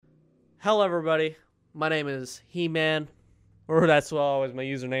Hello, everybody. My name is He-Man, or that's what always my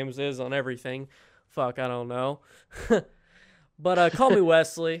username is on everything. Fuck, I don't know. But call me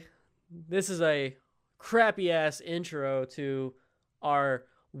Wesley. This is a crappy-ass intro to our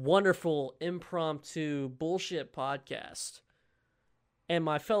wonderful impromptu bullshit podcast. And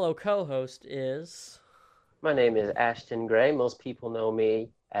my fellow co-host is... My name is Ashton Gray. Most people know me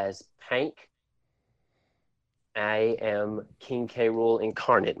as Pank. I am King K. Rool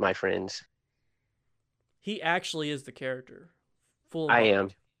incarnate, my friends. He actually is the character. Full I am.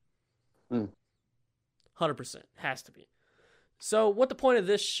 embodied. 100%. Has to be. So what the point of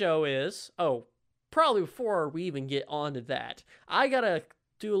this show is... Oh, probably before we even get on to that, I gotta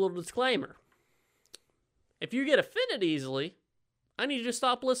do a little disclaimer. If you get offended easily, I need you to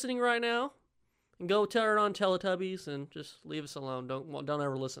stop listening right now and go turn on Teletubbies and just leave us alone. Don't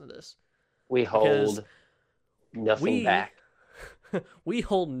ever listen to this. We hold nothing back. We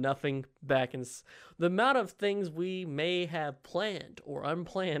hold nothing back. And the amount of things we may have planned or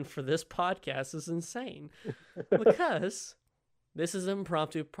unplanned for this podcast is insane. Because this is an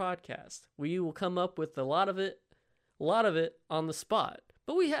impromptu podcast. We will come up with a lot of it on the spot.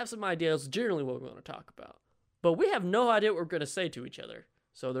 But we have some ideas generally what we're going to talk about. But we have no idea what we're going to say to each other.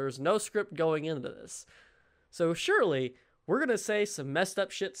 So there's no script going into this. So surely we're going to say some messed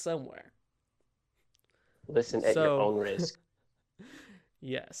up shit somewhere. Listen at your own risk.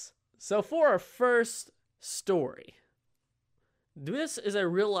 Yes. So for our first story, this is a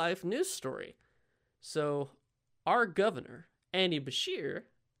real life news story. So our governor, Andy Beshear,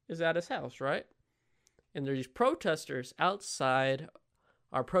 is at his house, right? And there's these protesters outside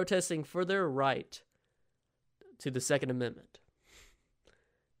are protesting for their right to the Second Amendment.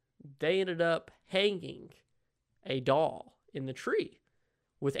 They ended up hanging a doll in the tree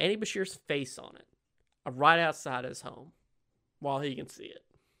with Andy Beshear's face on it, right outside his home, while he can see it.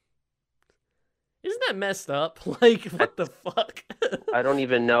 Isn't that messed up? Like, what the fuck? I don't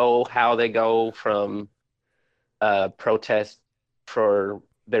even know how they go from protest for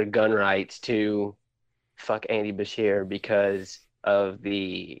their gun rights to fuck Andy Beshear because of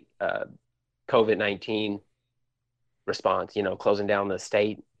the COVID-19 response, closing down the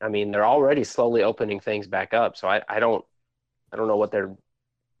state. I mean, they're already slowly opening things back up, so I don't know what they're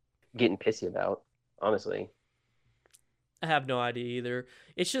getting pissy about, honestly. I have no idea either.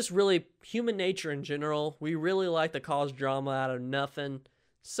 It's just really human nature in general. We really like to cause drama out of nothing.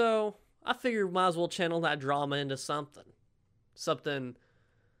 So I figured we might as well channel that drama into something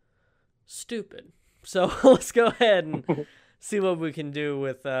stupid. So let's go ahead and see what we can do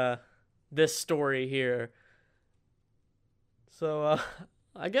with this story here. So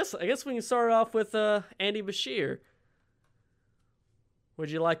I guess we can start off with Andy Beshear.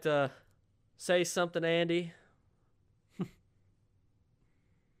 Would you like to say something, Andy?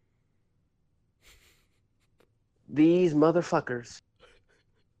 These motherfuckers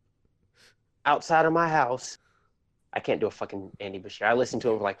outside of my house. I can't do a fucking Andy Beshear. I listened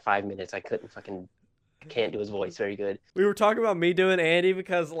to him for like 5 minutes. I can't do his voice very good. We were talking about me doing Andy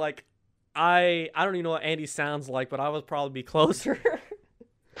because like I don't even know what Andy sounds like, but I would probably be closer.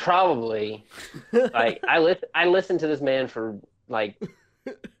 Probably. Like I listened to this man for like,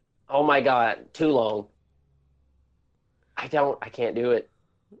 oh my God, too long. I can't do it.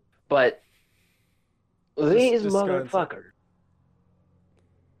 But these motherfuckers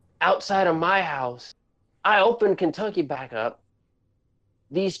outside of my house, I opened Kentucky back up.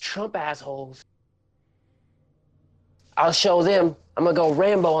 These Trump assholes. I'll show them. I'm gonna go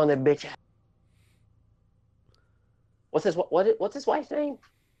Rambo on that bitch. What's his wife's name?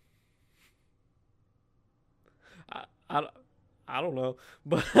 I don't know,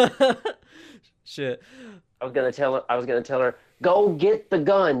 but shit. I was gonna tell her, go get the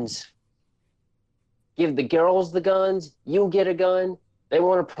guns. Give the girls the guns. You get a gun. They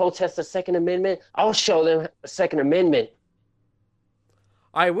want to protest the Second Amendment. I'll show them the Second Amendment.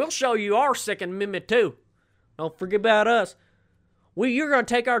 I will show you our Second Amendment too. Don't forget about us. You're gonna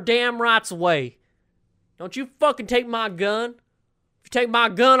take our damn rights away. Don't you fucking take my gun. If you take my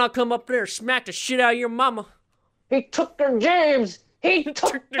gun, I'll come up there and smack the shit out of your mama. He took her James. He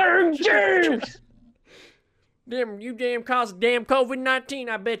took her James. You damn caused damn COVID-19,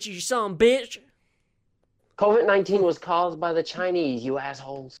 I bet you son bitch. COVID-19 was caused by the Chinese, you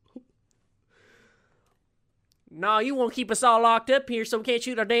assholes. No, you want to keep us all locked up here so we can't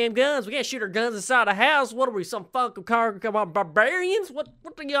shoot our damn guns. We can't shoot our guns inside the house. What are we, some fucking barbarians? What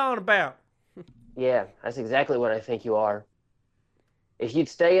are you on about? Yeah, that's exactly what I think you are. If you'd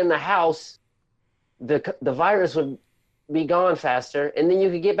stay in the house, the virus would be gone faster, and then you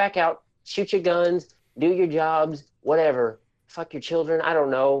could get back out, shoot your guns, do your jobs, whatever. fuck your children. I don't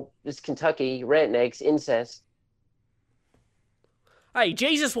know. This Kentucky rednecks incest. Hey,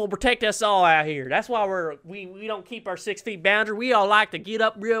 Jesus will protect us all out here. That's why we don't keep our 6 feet boundary. We all like to get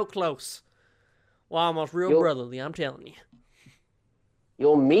up real close. Well, almost real brotherly, I'm telling you.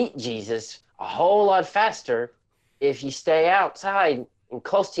 You'll meet Jesus a whole lot faster if you stay outside and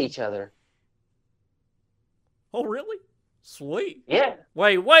close to each other. Oh, really? Sweet. Yeah.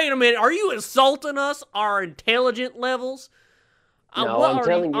 Wait a minute. Are you insulting us, our intelligent levels? No, what I'm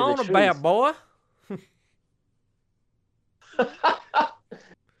telling you on the about, truth. boy?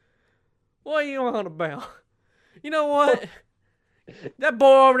 What are you on about? You know what? That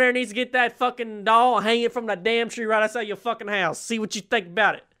boy over there needs to get that fucking doll and hang it from that damn tree right outside your fucking house. See what you think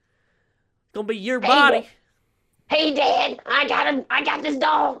about it. It's gonna be your body. Hey, Dad, I got him. I got this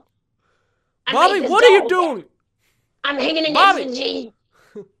doll. Bobby, what are you doing? I'm hanging in effigy.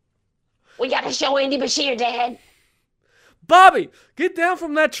 We gotta show Andy Bashir, Dad. Bobby, get down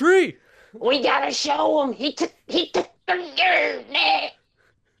from that tree. We gotta show him. He took the girl, Dad.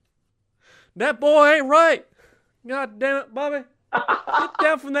 That boy ain't right. God damn it, Bobby. Get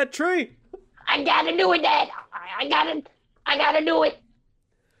down from that tree. I gotta do it, Dad. I gotta do it.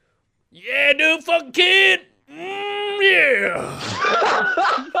 Yeah, dude, fucking kid. Yeah.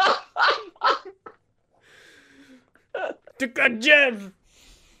 Took a jab.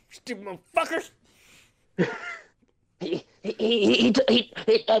 Stupid motherfuckers. They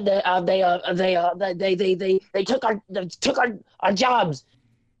took our jobs.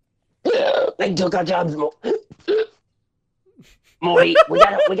 They took our jobs. Morty, we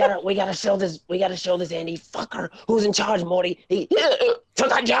gotta show this Andy fucker who's in charge, Morty. He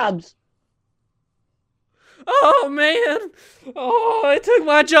took our jobs. Oh, man. Oh, it took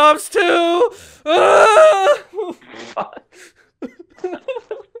my jobs, too. You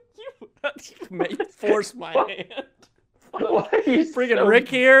made me force my hand. Why are you Freaking Rick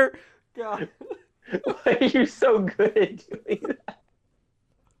here. God. Why are you so good at doing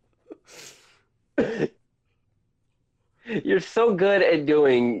that? You're so good at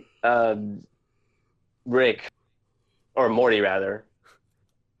doing Rick, or Morty rather.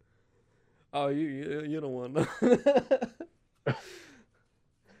 Oh, you don't want to know.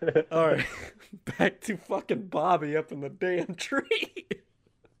 All right, back to fucking Bobby up in the damn tree,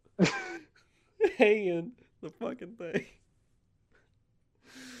 hanging the fucking thing.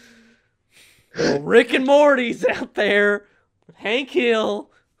 Well, Rick and Morty's out there, Hank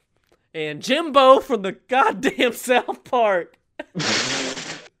Hill, and Jimbo from the goddamn South Park,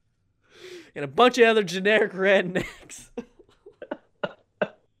 and a bunch of other generic rednecks.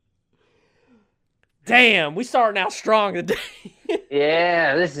 Damn, we starting out strong today.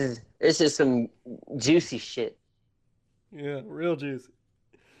 Yeah, this is some juicy shit. Yeah, real juicy.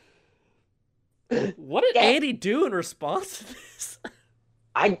 What did Andy do in response to this?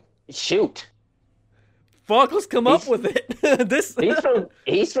 Shoot. Fuck, let's come up with it.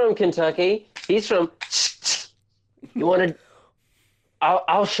 He's from Kentucky. He's from. You want to?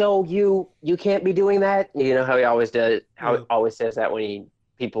 I'll show you. You can't be doing that. You know how he always does. How he always says that when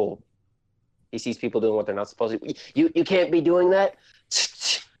he sees people doing what they're not supposed to. You can't be doing that.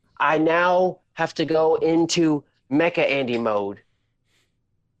 I now have to go into Mecha Andy mode.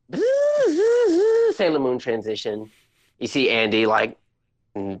 Sailor Moon transition. You see Andy like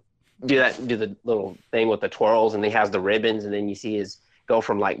do the little thing with the twirls, and he has the ribbons, and then you see his go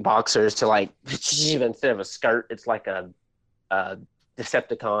from like boxers to like instead of a skirt, it's like a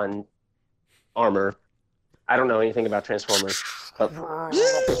Decepticon armor. I don't know anything about Transformers. But...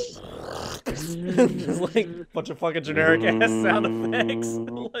 It's like a bunch of fucking generic ass sound effects.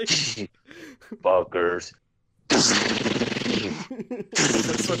 Like... Fuckers.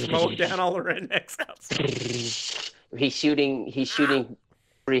 Switch mode down all the rednecks outside. He's shooting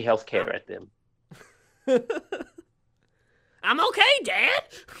free healthcare at them. I'm okay, Dad.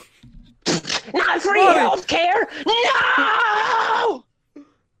 Not free healthcare. No.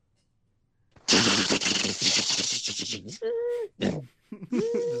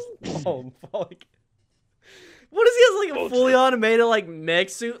 What is he has like a fully automated like mech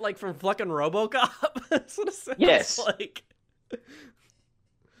suit like from fucking RoboCop? That's what it sounds like.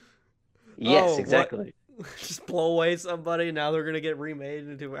 Yes, exactly. Just blow away somebody. Now they're gonna get remade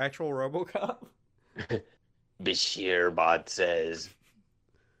into actual RoboCop. Bashir Bot says,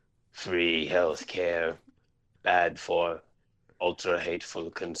 "Free healthcare, bad for ultra hateful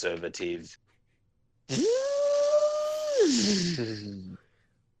conservatives."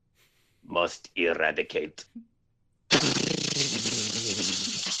 Must eradicate.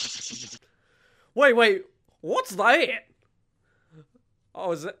 Wait, what's that?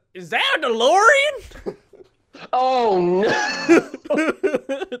 Oh, is that a DeLorean? Oh no!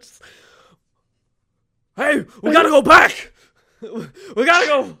 It's, hey, we gotta go back. We gotta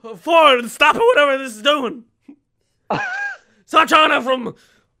go forward and stop whatever this is doing. Stop China from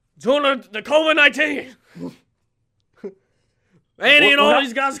doing the COVID-19. Andy and all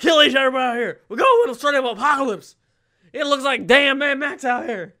these guys kill each other out here. We're going with a straight up apocalypse. It looks like damn Mad Max out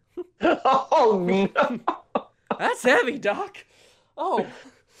here. Oh no! That's heavy, Doc. Oh.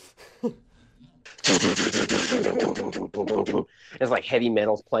 It's like heavy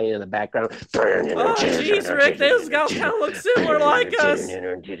metal's playing in the background. Oh, jeez, Rick, those guys kind of look similar like us. Seem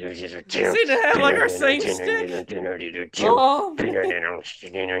to have like our same stick. Oh.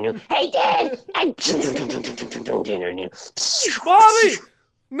 Hey, Dad! Bobby!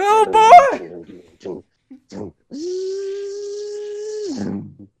 No, boy!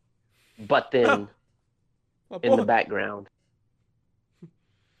 But then, Oh, in the boy. background,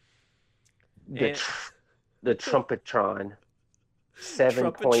 And- the Trumpetron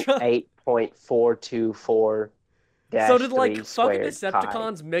 7.8.424 So did like 3 fucking squared pi.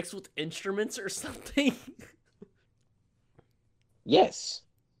 Decepticons mix with instruments or something? Yes.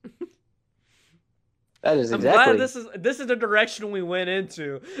 That is I'm exactly. glad this is the direction we went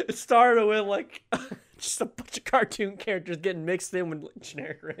into. It started with like just a bunch of cartoon characters getting mixed in with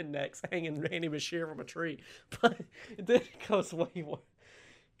generic rednecks hanging Randy Bashir from a tree, but then it goes way more.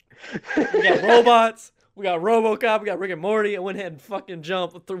 We got robots, we got RoboCop, we got Rick and Morty. It went ahead and fucking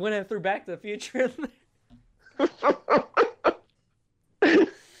jumped. Went ahead and threw Back to the Future in there.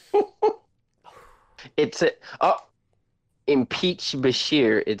 It's a impeach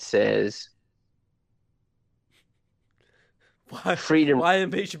Bashir. It says Why? freedom. Why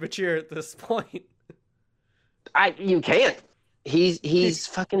impeach Bashir at this point? You can't. He's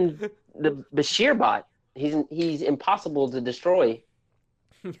fucking the Bashir bot. He's impossible to destroy.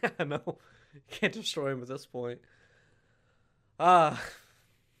 Yeah, no, can't destroy him at this point. I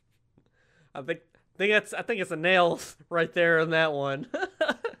think it's a nail right there in that one.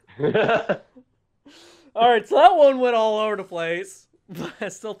 All right, so that one went all over the place, but I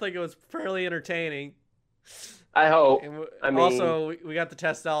still think it was fairly entertaining. I hope. And I mean, also, we got to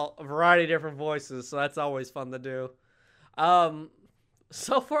test out a variety of different voices, so that's always fun to do.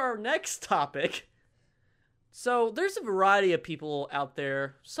 So for our next topic, so there's a variety of people out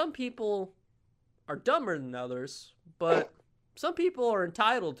there. Some people are dumber than others, but some people are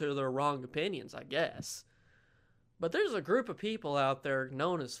entitled to their wrong opinions, I guess. But there's a group of people out there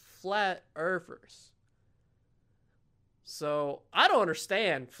known as flat earthers. So I don't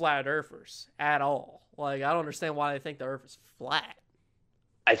understand flat earthers at all. Like, I don't understand why they think the earth is flat.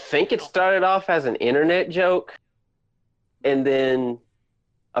 I think it started off as an internet joke, and then,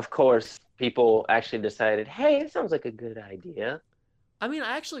 of course, people actually decided, hey, it sounds like a good idea. I mean,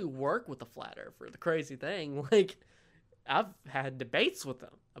 I actually work with a flat earther. The crazy thing, like, I've had debates with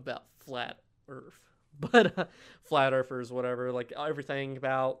them about flat earth. But flat earthers, whatever, like everything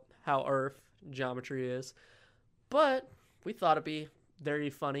about how earth geometry is. But we thought it'd be very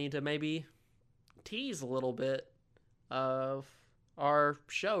funny to maybe tease a little bit of our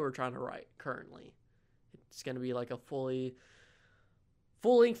show we're trying to write currently. It's going to be like a full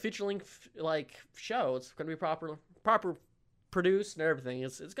length, feature length like show. It's going to be proper produced and everything.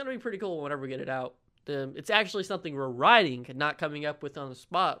 It's going to be pretty cool whenever we get it out. It's actually something we're writing and not coming up with on the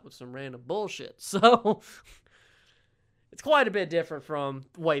spot with some random bullshit. So it's quite a bit different from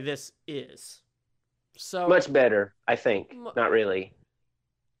the way this is. So Much better, I think. Not really.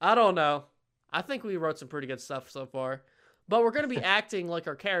 I don't know. I think we wrote some pretty good stuff so far. But we're going to be acting like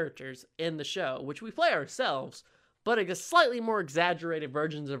our characters in the show, which we play ourselves, but a slightly more exaggerated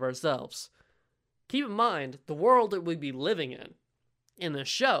versions of ourselves. Keep in mind, the world that we'd be living in the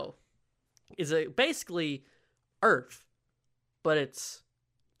show, is basically Earth, but it's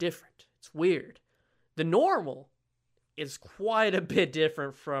different. It's weird. The normal is quite a bit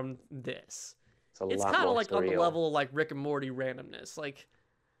different from this. It's kind of like on the level of like Rick and Morty randomness. Like,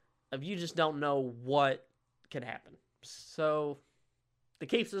 if you just don't know what can happen. So, it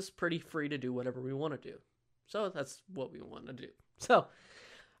keeps us pretty free to do whatever we want to do. So, that's what we want to do. So,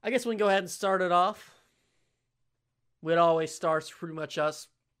 I guess we can go ahead and start it off. It always starts pretty much us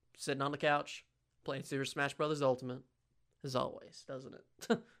sitting on the couch, playing Super Smash Bros. Ultimate, as always, doesn't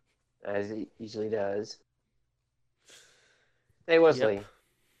it? As it usually does. Hey, Wesley. Yep.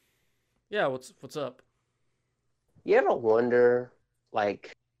 Yeah, what's up? You ever wonder,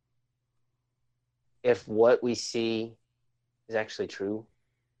 like, if what we see is actually true?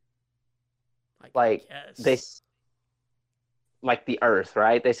 Like, guess. like the Earth,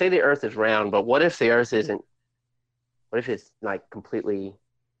 right? They say the Earth is round, but what if the Earth isn't? What if it's like completely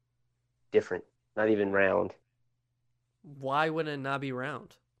different, not even round? Why would it not be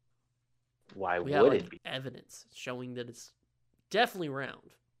round? Why We got would like it be? evidence showing that it's definitely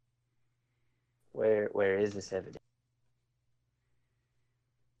round. Where is this evidence?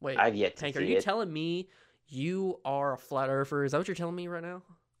 Wait, I've yet to Hank, are see you it. telling me you are a flat earther? Is that what you're telling me right now?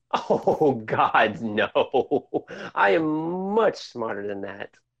 Oh God, no. I am much smarter than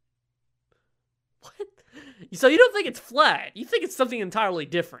that. What? So you don't think it's flat? You think it's something entirely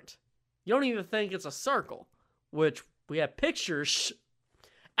different. You don't even think it's a circle, which we have pictures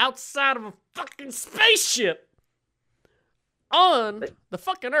outside of a fucking spaceship on the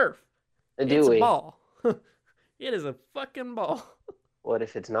fucking Earth. It's Do a we? ball. It is a fucking ball. What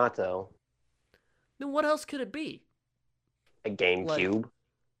if it's not though? Then what else could it be? A Like, GameCube?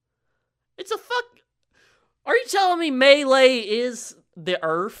 it's a fuck. Are you telling me Melee is the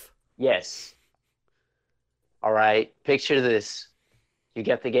Earth? Yes. All right. Picture this. You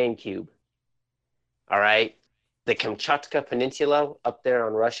get the GameCube. All right. The Kamchatka Peninsula up there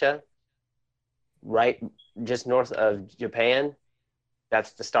on Russia, right just north of Japan,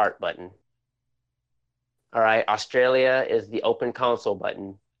 that's the start button. All right. Australia is the open console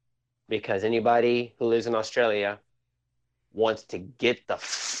button because anybody who lives in Australia wants to get the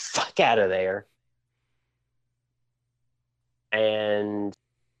fuck out of there. And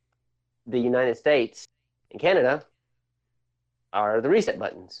the United States and Canada are the reset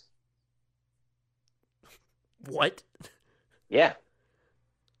buttons. What? Yeah.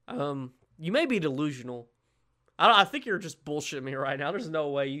 You may be delusional. I think you're just bullshitting me right now. There's no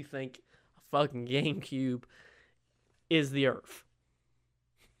way you think a fucking GameCube is the Earth.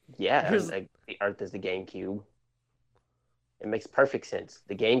 Yeah. There's- The Earth is the GameCube. It makes perfect sense.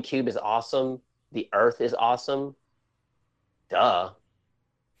 The GameCube is awesome. The Earth is awesome. Duh.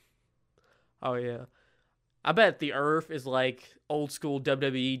 Oh yeah. I bet the Earth is like old school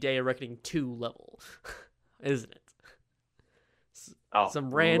WWE Day of Reckoning 2 level, isn't it? Oh,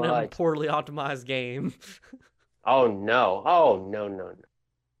 Some random much. poorly optimized game. Oh no. Oh no, no, no.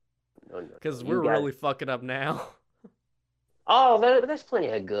 No, no. Because You we're got- really fucking up now. Oh, there's plenty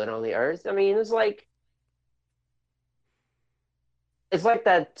of good on the Earth. I mean, it's like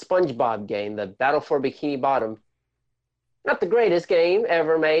that SpongeBob game, the Battle for Bikini Bottom. Not the greatest game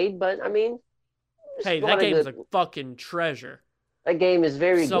ever made, but I mean, there's Hey, a that lot of game's good. a fucking treasure. That game is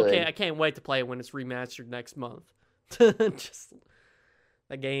very So good. I can't wait to play it when it's remastered next month. Just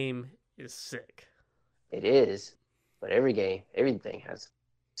that game is sick. It is, but everything has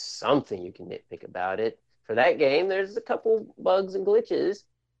something you can nitpick about it. For that game, there's a couple bugs and glitches.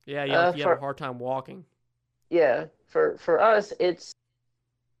 Yeah, you have a For hard time walking. yeah, for us, it's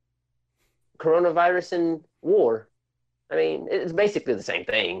coronavirus and war. I mean, it's basically the same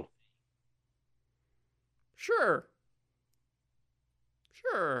thing. Sure.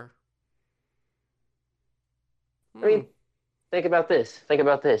 Sure. I mean, think about this. Think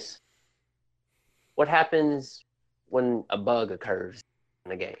about this. What happens when a bug occurs in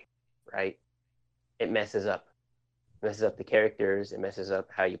the game, right? It messes up. It messes up the characters. It messes up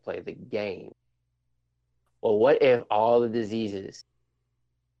how you play the game. Well, what if all the diseases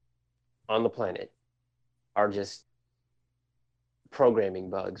on the planet are just programming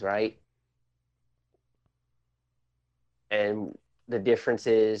bugs, right? And the difference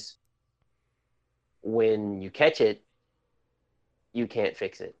is when you catch it, you can't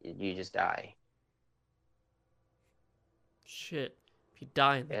fix it. You just die. Shit. If you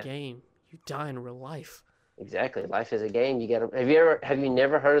die in the Yeah. game, you die in real life. Exactly. Life is a game. You gotta. Have you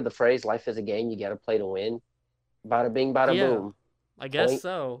never heard of the phrase "life is a game"? You gotta play to win. Bada bing, bada Yeah. boom. I guess Point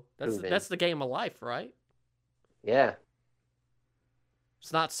so. proven. That's the game of life, right? Yeah.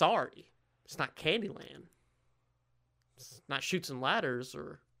 It's not Sorry. It's not Candyland. It's not Shoots and Ladders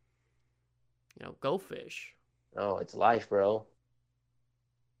or, Go Fish. Oh, it's life, bro.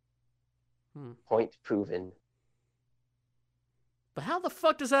 Hmm. Point proven. But how the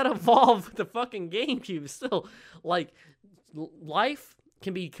fuck does that evolve with the fucking GameCube still? Like, life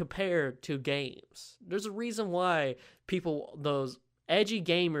can be compared to games. There's a reason why people, those edgy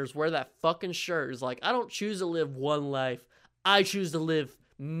gamers, wear that fucking shirt. It's like, I don't choose to live one life. I choose to live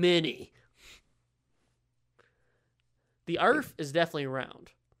many. The Earth is definitely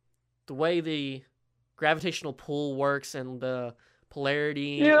round. The way the gravitational pull works and the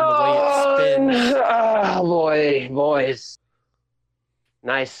polarity and the way it spins. Oh boys.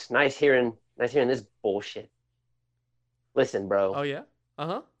 Nice hearing this bullshit. Listen, bro. Oh yeah?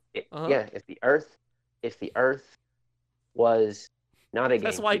 Uh-huh. Yeah, if the Earth was not a game.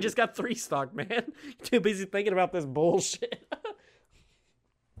 That's why you just got 3 stock, man. Too busy thinking about this bullshit.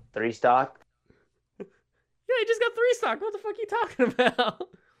 3 stock. Yeah, you just got 3 stock. What the fuck are you talking about?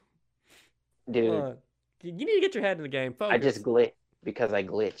 Dude, Hold on. You need to get your head in the game. I Focus. just glitched because I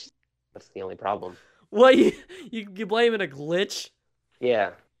glitched. That's the only problem. What you blaming a glitch?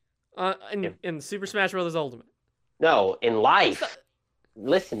 Yeah. In Super Smash Bros. Ultimate. No, in life.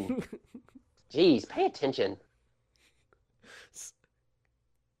 Listen. Jeez, pay attention.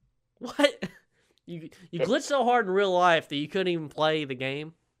 What? You glitched so hard in real life that you couldn't even play the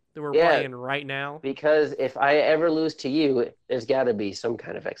game that we're Yeah. playing right now. Because if I ever lose to you, there's got to be some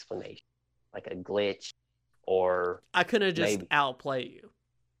kind of explanation, like a glitch, or I couldn't have just maybe. outplay you.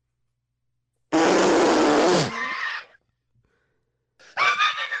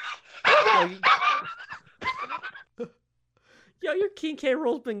 Yo, your King K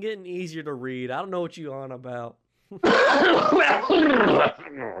roll's been getting easier to read. I don't know what you on about.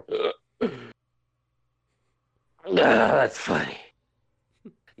 That's funny.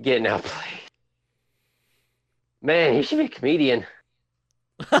 Getting outplayed. Man, he should be a comedian.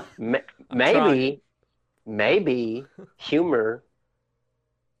 Maybe humor.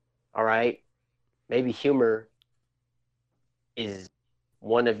 All right. Maybe humor is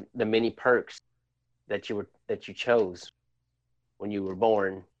one of the many perks that you chose when you were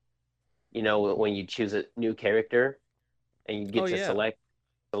born. You know, when you choose a new character and you get to select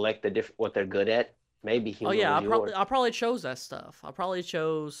the what they're good at. Maybe humor. Oh yeah, was I probably chose that stuff. I probably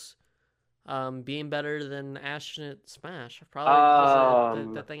chose being better than Ashton at Smash. Probably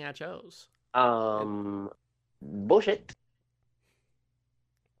was the thing I chose. Bullshit.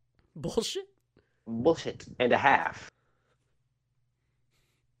 Bullshit and a half.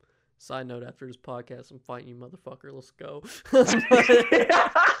 Side note: after this podcast, I'm fighting you, motherfucker. Let's go.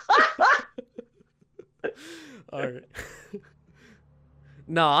 All right.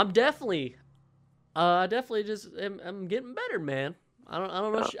 No, I'm definitely just I'm getting better, man. I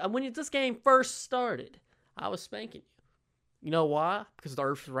don't know. When this game first started, I was spanking you. You know why? Because the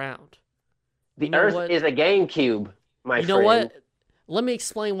Earth's round. The Earth is a GameCube, my friend. You know what? Let me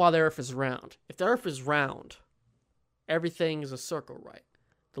explain why the Earth is round. If the Earth is round, everything is a circle, right?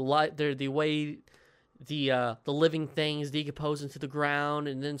 The way the living things decompose into the ground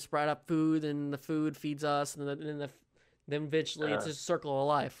and then sprout up food, and the food feeds us, and then eventually it's a circle of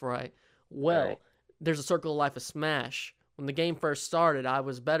life, right? Well, right. There's a circle of life of Smash. When the game first started, I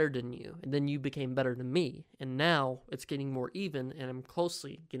was better than you, and then you became better than me, and now it's getting more even, and I'm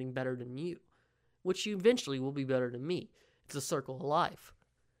closely getting better than you, which you eventually will be better than me. It's a circle of life.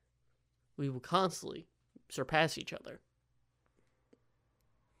 We will constantly surpass each other.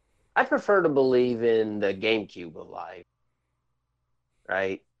 I prefer to believe in the GameCube of life,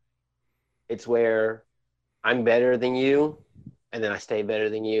 right? It's where I'm better than you, and then I stay better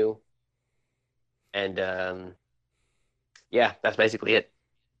than you. And yeah, that's basically it.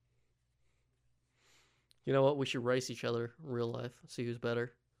 You know what? We should race each other in real life. See who's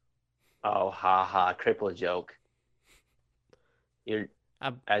better. Oh, cripple joke.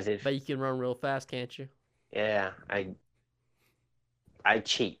 As if. Bet you can run real fast, can't you? Yeah, I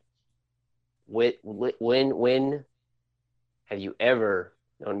cheat. When have you ever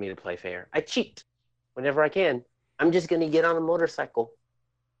known me to play fair? I cheat whenever I can. I'm just gonna get on a motorcycle.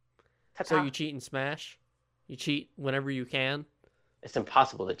 Ta-ta. So you cheat in Smash? You cheat whenever you can? It's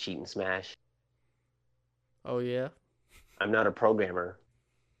impossible to cheat in Smash. Oh, yeah? I'm not a programmer.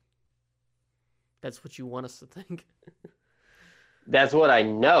 That's what you want us to think. That's what I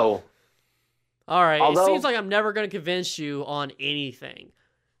know. All right. It seems like I'm never going to convince you on anything.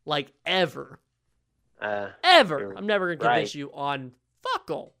 Like, ever. Ever. I'm never going to convince you on fuck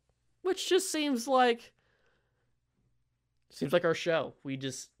all. Which just seems like our show. We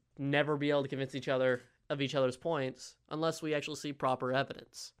just never be able to convince each other of each other's points unless we actually see proper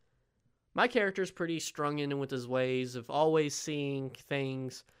evidence. My character's pretty strung in with his ways of always seeing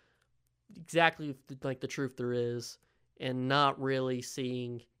things exactly like the truth there is, and not really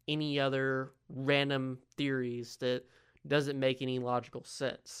seeing any other random theories that doesn't make any logical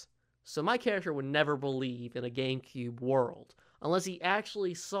sense. So my character would never believe in a GameCube world unless he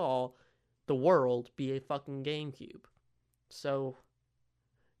actually saw the world be a fucking GameCube. So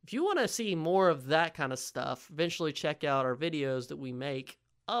if you want to see more of that kind of stuff, eventually check out our videos that we make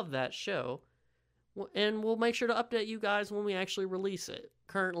of that show, and we'll make sure to update you guys when we actually release it.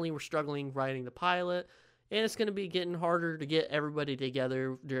 Currently, we're struggling writing the pilot, and it's going to be getting harder to get everybody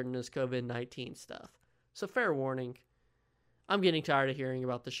together during this COVID-19 stuff. So fair warning, I'm getting tired of hearing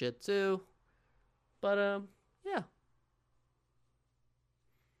about the shit too. But, yeah.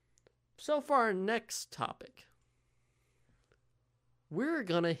 So for our next topic, we're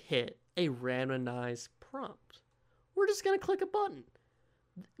going to hit a randomized prompt. We're just going to click a button.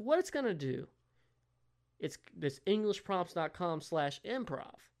 What it's going to do, it's this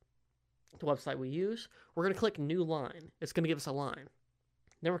englishprompts.com/improv. the website we use. We're going to click new line. It's going to give us a line.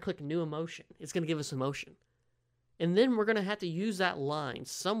 Then we're clicking new emotion. It's going to give us emotion. And then we're going to have to use that line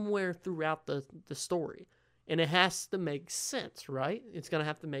somewhere throughout the story. And it has to make sense, right? It's going to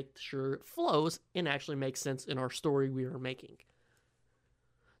have to make sure it flows and actually makes sense in our story we are making.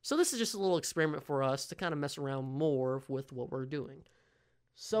 So this is just a little experiment for us to kind of mess around more with what we're doing.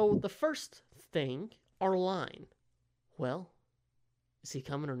 So the first thing, our line. Well, is he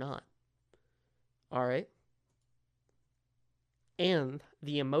coming or not? All right. And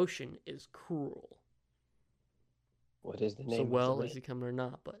the emotion is cruel. What is the name? So, well, of the is he coming or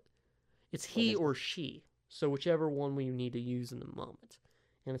not? But it's he or she. So whichever one we need to use in the moment.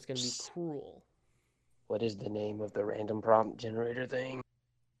 And it's going to be cruel. What is the name of the random prompt generator thing?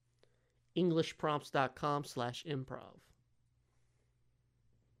 EnglishPrompts.com/improv.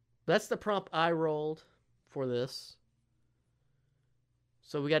 That's the prompt I rolled for this.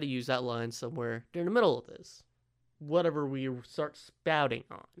 So we got to use that line somewhere during the middle of this. Whatever we start spouting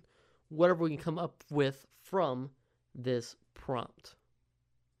on. Whatever we can come up with from this prompt.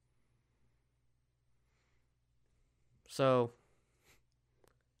 So,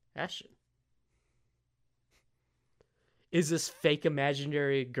 Ashton. Is this fake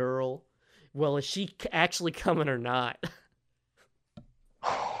imaginary girl? Well, is she actually coming or not?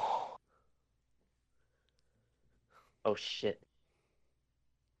 Oh, shit.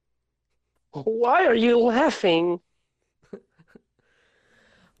 Why are you laughing?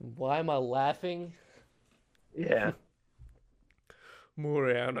 Why am I laughing? Yeah.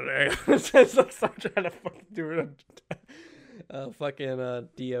 It's like I'm trying to fucking do it. Fucking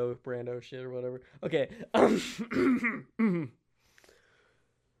Dio Brando shit or whatever. Okay.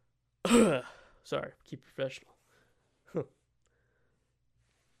 Sorry, keep professional.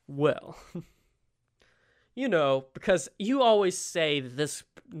 Well, you know, because you always say that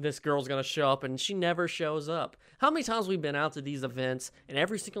this girl's gonna show up and she never shows up. How many times we've been out to these events and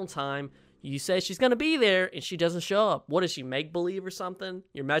every single time you say she's gonna be there and she doesn't show up? What is she, make believe or something?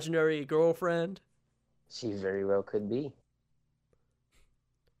 Your imaginary girlfriend? She very well could be.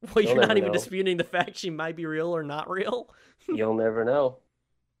 Well, you're not even disputing the fact she might be real or not real? You'll never know.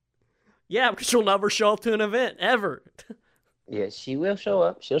 Yeah, because she'll never show up to an event, ever. Yeah, she will show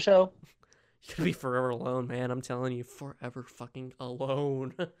up. She'll show. You'll be forever alone, man. I'm telling you, forever fucking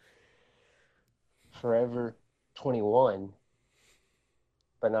alone. Forever 21,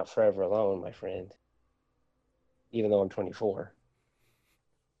 but not forever alone, my friend. Even though I'm 24.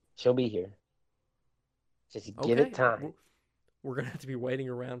 She'll be here. Just give it time. We're going to have to be waiting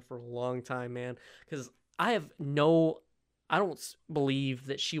around for a long time, man. Because I don't believe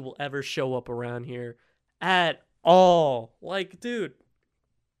that she will ever show up around here at all. Like, dude,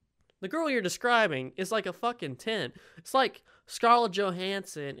 the girl you're describing is like a fucking 10. It's like Scarlett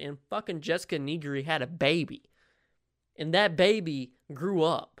Johansson and fucking Jessica Negri had a baby. And that baby grew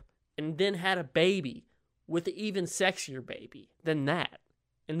up and then had a baby with an even sexier baby than that.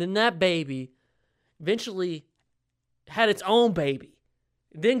 And then that baby eventually had its own baby,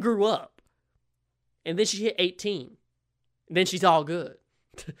 then grew up, and then she hit 18. And then she's all good.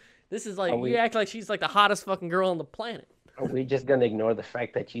 This is like, you act like she's like the hottest fucking girl on the planet. Are we just going to ignore the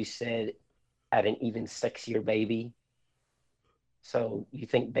fact that you said had an even sexier baby? So you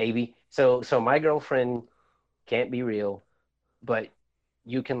think baby? So my girlfriend can't be real, but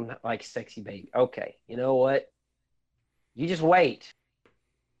you can like sexy baby. Okay, you know what? You just wait.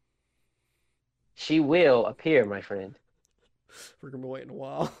 She will appear, my friend. We're going to be waiting a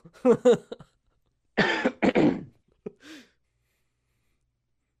while.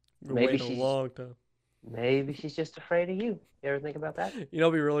 Maybe she's a long time. Maybe she's just afraid of you. You ever think about that? You know,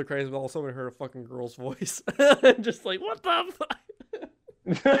 it'd be really crazy if all of a sudden we heard a fucking girl's voice. Just like, what the fuck?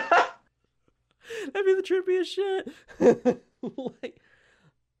 That'd be the trippiest shit. Like,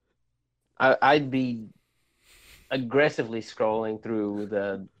 I'd be aggressively scrolling through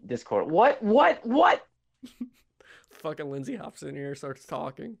the Discord. What? Fucking Lindsay hops in here, starts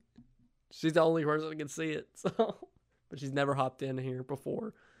talking. She's the only person that can see it, so. But she's never hopped in here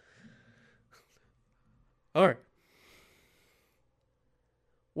before. All right.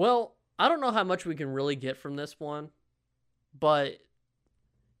 Well, I don't know how much we can really get from this one, but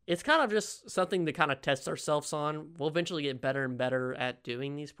it's kind of just something to kind of test ourselves on. We'll eventually get better and better at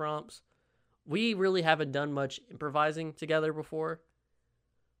doing these prompts. We really haven't done much improvising together before.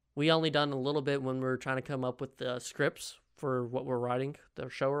 We only done a little bit when we were trying to come up with the scripts for what we're writing, the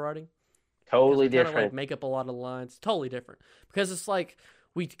show we're writing. Totally different. Kind of like make up a lot of lines. Totally different. Because it's like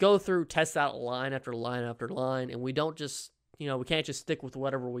we go through, test out line after line after line, and we don't just, we can't just stick with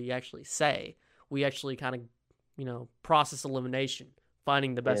whatever we actually say. We actually kind of, process elimination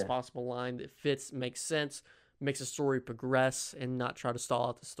finding the best Yeah. possible line that fits, makes sense, makes the story progress, and not try to stall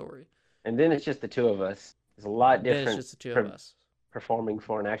out the story. And then it's just the two of us. It's a lot Then it's different just the two of us. performing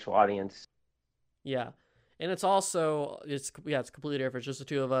for an actual audience. Yeah, and it's also it's completely different. It's just the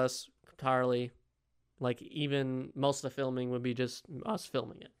two of us entirely. Like even most of the filming would be just us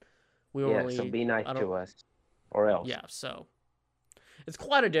filming it. We Yeah, only so be nice I don't to us, or else. yeah. So it's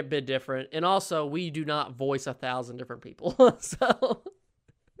quite a bit different, and also we do not voice 1,000 different people. So,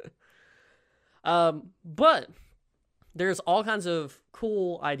 but there's all kinds of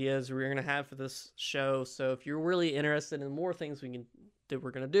cool ideas we're gonna have for this show. So if you're really interested in more things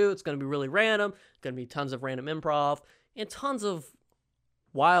we're gonna do, it's gonna be really random. Gonna be tons of random improv and tons of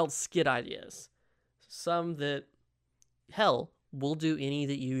wild skit ideas. Some that, hell, we'll do any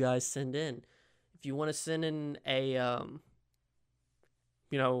that you guys send in. If you want to send in a, an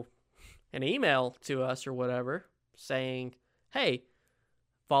email to us or whatever saying, hey,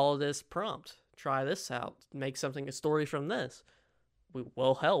 follow this prompt, try this out, make a story from this.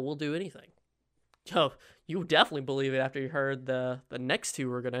 We'll do anything. Oh, you definitely believe it after you heard the next two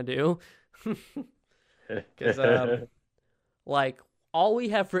we're gonna do. Because like all we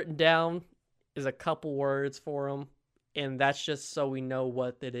have written down is a couple words for them, and that's just so we know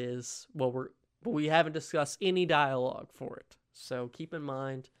what it is. But we haven't discussed any dialogue for it. So keep in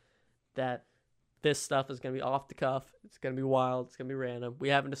mind that this stuff is gonna be off the cuff. It's gonna be wild. It's gonna be random. We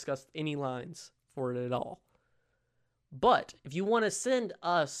haven't discussed any lines for it at all. But if you want to send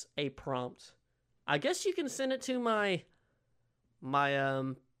us a prompt, I guess you can send it to my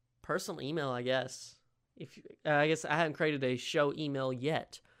personal email. I guess I haven't created a show email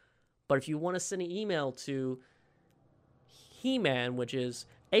yet, but if you want to send an email to He-Man, which is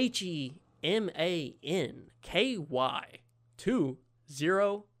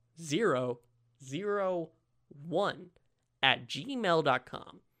HEMANKY200001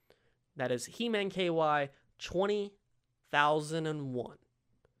 That is HeManKY 20,001.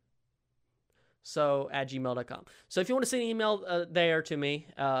 So at gmail.com. So if you want to send an email there to me,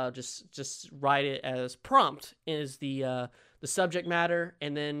 just write it as prompt is the subject matter,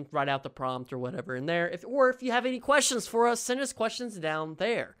 and then write out the prompt or whatever in there. If you have any questions for us, send us questions down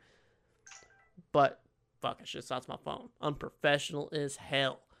there. But fuck, I should stop my phone. Unprofessional as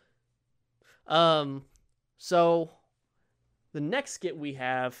hell. So the next skit we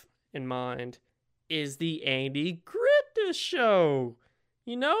have in mind is the Andy Griffith Show.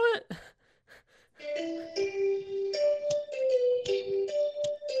 You know it?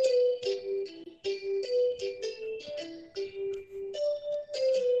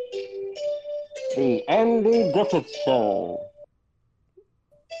 The Andy Griffith Show.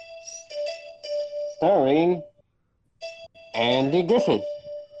 Starring Andy Griffith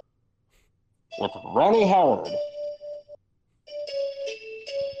with Ronnie Howard.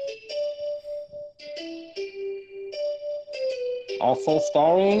 Also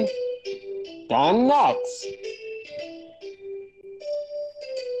starring Don Knotts.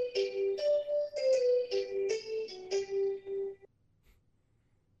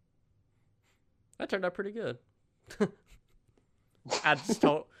 That turned out pretty good. I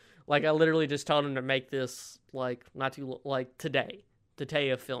literally just told him to make this today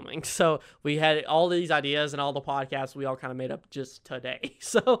of filming. So we had all these ideas and all the podcasts we all kind of made up just today.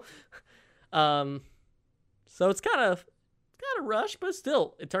 So, so it's kind of rushed, but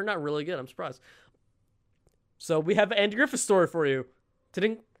still, it turned out really good. I'm surprised. So we have an Andy Griffith story for you.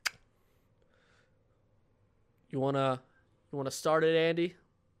 Ta-ding. You wanna start it, Andy?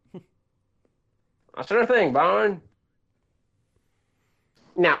 Sure thing, Barn.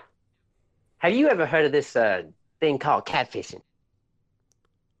 Now, have you ever heard of this thing called catfishing?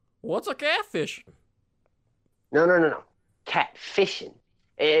 What's a catfish? No. Catfishing.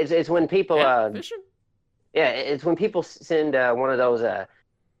 It's when people Catfishing? Yeah, it's when people send one of those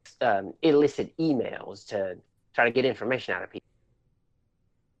illicit emails to try to get information out of people.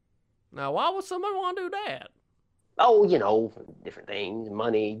 Now, why would somebody want to do that? Oh, different things,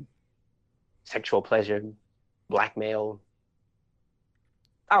 money, sexual pleasure, blackmail,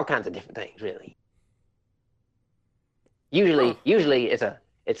 all kinds of different things, really. Usually it's a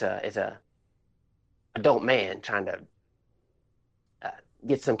adult man trying to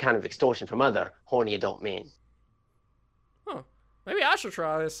get some kind of extortion from other horny adult men. Huh. Maybe I should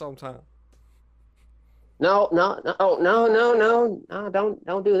try this sometime. No, don't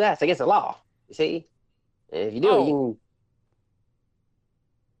do that. It's against the law. You see, if you do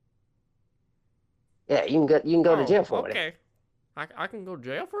it, you can go to jail for it. Okay, I can go to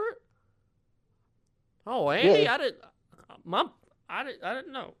jail for it. Oh, Andy, Yeah. I didn't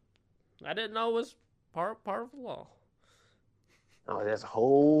know. I didn't know it was part of the law. Oh, there's a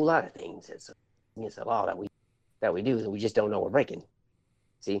whole lot of things that's against the law that we do that we just don't know we're breaking.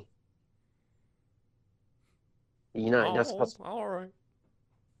 See, you're not Oh, supposed to. all right.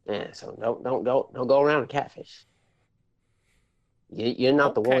 Yeah, so don't go around and catfish. You're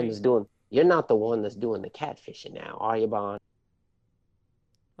not the one Okay. that's doing. You're not the one that's doing the catfishing now, are you, Bond?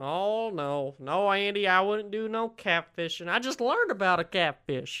 Oh, no. No, Andy, I wouldn't do no catfishing. I just learned about a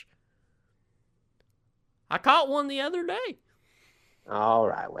catfish. I caught one the other day. All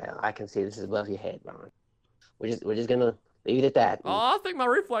right, well, I can see this is above your head, Bond. We're just gonna leave it at that. Oh, I think my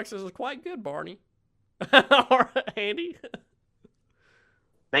reflexes is quite good, Barney. All right, Andy.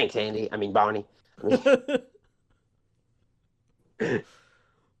 Thanks, Andy. I mean, Barney.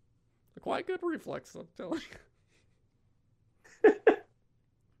 Quite good reflexes, I'm telling you.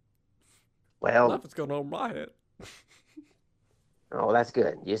 Well, Nothing's going over my head. oh, that's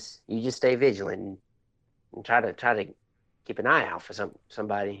good. You just stay vigilant and try to keep an eye out for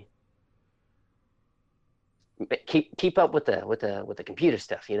somebody. Keep up with the computer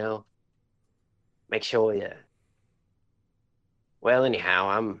stuff, Make sure you. Well,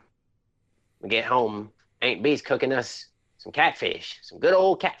 anyhow, we get home. Aunt B's cooking us some catfish, some good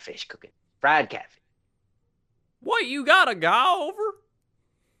old catfish cooking, fried catfish. What, you got a guy over?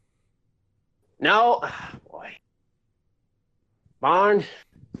 No, boy, Barn,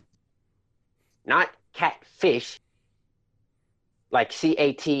 not catfish, like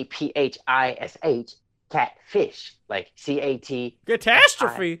CATPHISH, catfish, like CAT.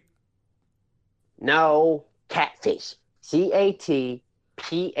 Catastrophe. No, catfish. CATPH.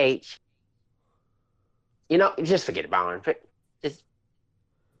 Just forget it, Barn.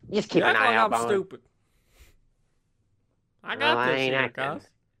 Just keep an eye out, I'm Barn. stupid. I got Well, this I ain't here, acting. guys.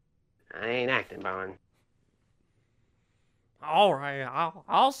 I ain't acting, Barn. All right,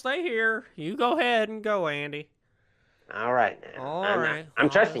 I'll stay here. You go ahead and go, Andy. All right now. All right. I'm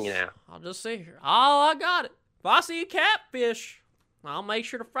trusting you now. I'll just sit here. Oh, I got it. If I see a catfish, I'll make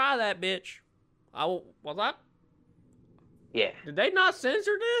sure to fry that bitch. Was that? Yeah. Did they not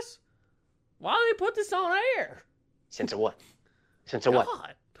censor this? Why did they put this on air? Censor what? Censor what?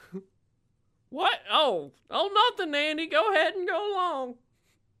 God. What? Oh, nothing, Andy. Go ahead and go along.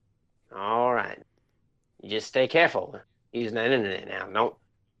 All right. You just stay careful using that internet now.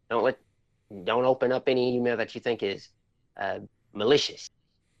 Don't open up any email that you think is malicious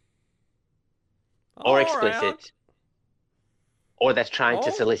or All explicit right. or that's trying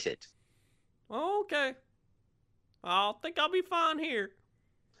to solicit. Okay. I think I'll be fine here.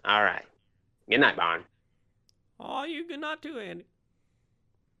 All right. Good night, Barn. Oh, you good night too, Andy.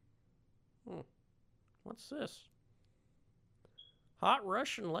 What's this? Hot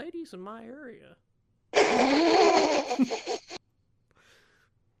Russian ladies in my area.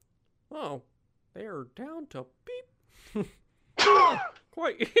 Oh, they are down to beep.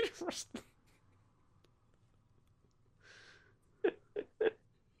 Quite interesting.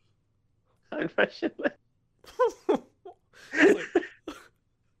 Unfortunately.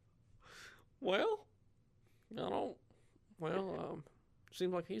 Well, I don't. Well,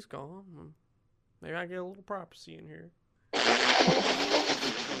 seems like he's gone. Maybe I get a little privacy in here.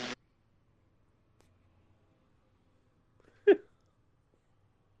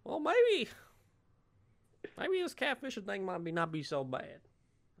 Well, maybe this catfishing thing might not be so bad.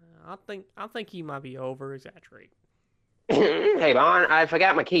 I think he might be over exaggerating. Hey, Barn, I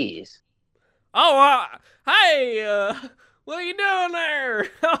forgot my keys. Oh, hey, what are you doing there?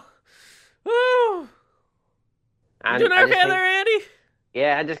 Woo. You doing okay there, Andy?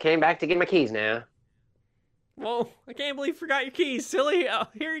 Yeah, I just came back to get my keys now. Well, I can't believe you forgot your keys, silly.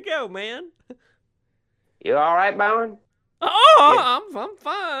 Here you go, man. You all right, Barn? Oh, Yeah. I'm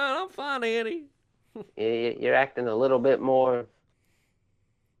fine. I'm fine, Andy. You're acting a little bit more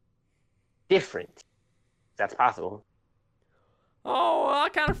different. If that's possible. Oh, I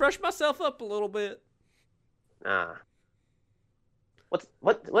kind of freshened myself up a little bit.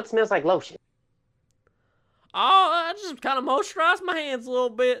 What smells like lotion? Oh, I just kind of moisturized my hands a little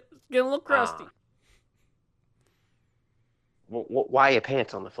bit. It's getting a little crusty. Why are your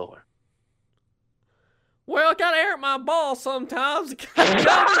pants on the floor? Well, I gotta air my balls sometimes. It kind of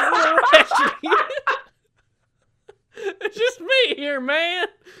a little ratchet. It's just me here, man.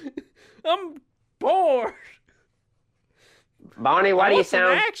 I'm bored. Bonnie, why do you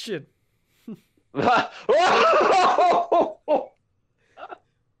sound... action? What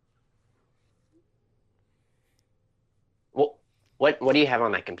do you have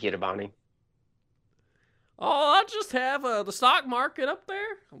on that computer, Bonnie? Oh, I just have the stock market up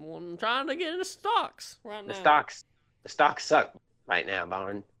there. I'm trying to get into stocks right now. The stocks suck right now,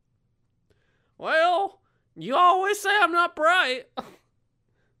 Barn. Well, You always say I'm not bright.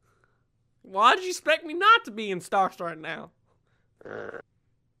 Why did you expect me not to be in stocks right now? Let's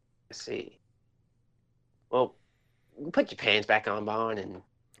see. Well, put your pants back on, Bond,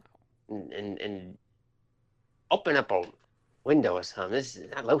 and open up a window or something.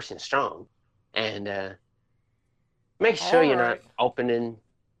 That lotion's strong, and make sure All you're not right. opening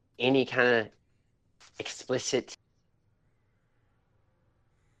any kind of explicit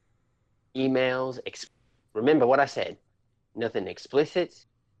emails. Remember what I said. Nothing explicit,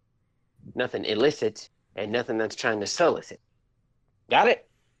 nothing illicit, and nothing that's trying to solicit. Got it?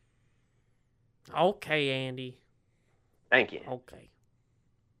 Okay, Andy. Thank you. Okay.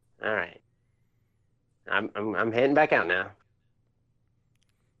 All right. I'm heading back out now.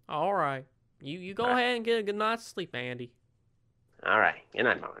 All right. You go All right. ahead and get a good night's sleep, Andy. All right. Good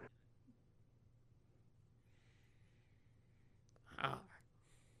night, Bond. All right.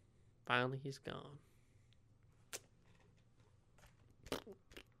 Finally, he's gone.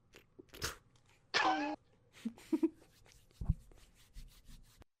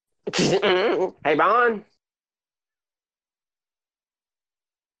 Hey, Bond.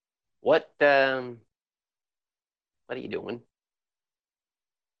 What are you doing?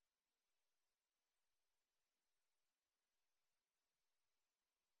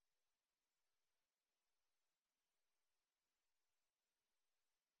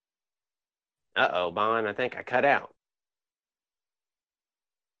 Uh-oh, Bond, I think I cut out.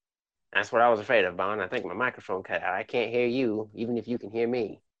 That's what I was afraid of, Bond. I think my microphone cut out. I can't hear you, even if you can hear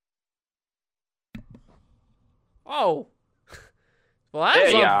me. Oh. Well, that There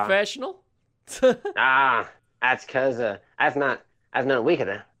was you are. unprofessional. Ah, that's because that's not we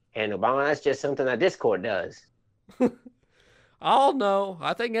could handle, Bond. That's just something that Discord does. Oh no,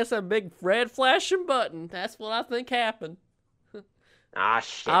 I think that's a big red flashing button. That's what I think happened. Ah,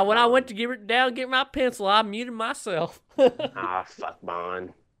 shit, When I went Bond. to get my pencil, I muted myself. Ah, fuck,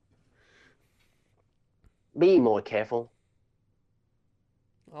 Bond. Be more careful.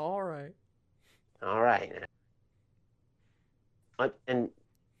 All right. All right. And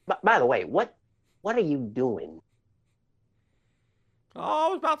by the way, what are you doing? Oh, I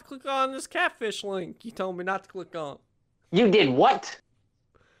was about to click on this catfish link you told me not to click on. You did what?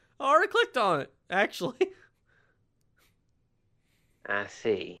 I already clicked on it, actually. I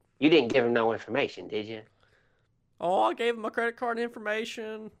see. You didn't give him no information, did you? Oh, I gave him my credit card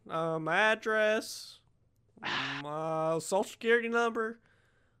information, my address, my social security number,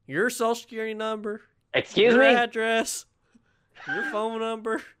 your social security number, Excuse your me? address, your phone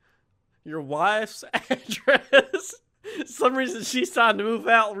number, your wife's address. Some reason she decided to move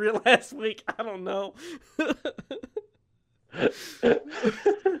out last week. I don't know.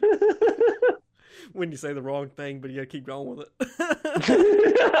 When you say the wrong thing, but you gotta keep going with it.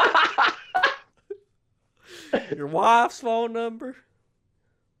 Your wife's phone number,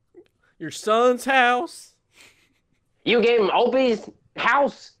 your son's house. You gave him Opie's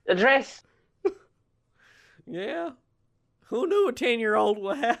house address? Yeah. Who knew a 10-year-old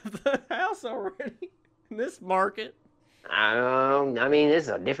would have the house already in this market? I mean, this is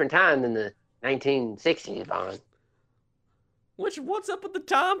a different time than the 1960s, Vaughn. What's up with the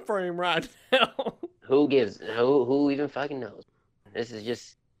time frame right now? Who even fucking knows? This is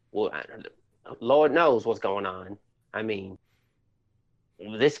just, well, Lord knows what's going on. I mean,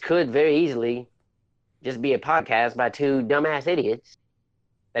 this could very easily just be a podcast by two dumbass idiots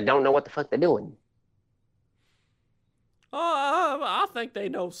that don't know what the fuck they're doing. Oh, I think they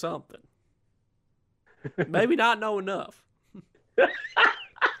know something. Maybe not know enough.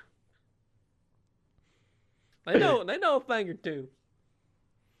 They know a thing or two.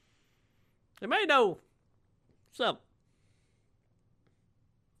 They may know something.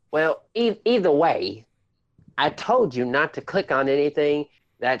 Well, either way, I told you not to click on anything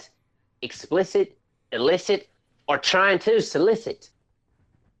that's explicit, illicit, or trying to solicit.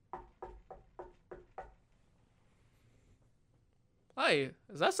 Hey,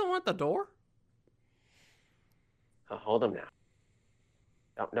 is that someone at the door? Oh, hold them now.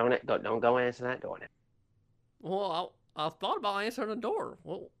 Don't go answer that door now. Well, I thought about answering the door.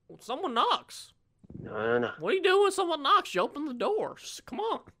 Well, someone knocks. No. What do you do when someone knocks? You open the door. Come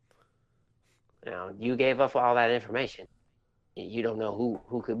on. Now you gave up all that information. You don't know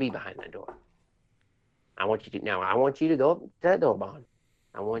who could be behind that door. I want you to go up to that door, Bond.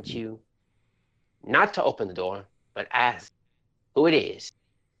 I want you not to open the door, but ask who it is,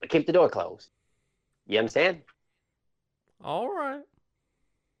 but keep the door closed. You understand? All right.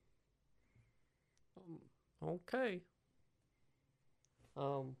 Okay.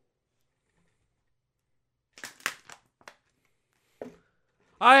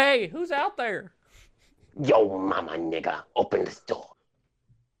 Hey, who's out there? Yo, mama nigga, open this door.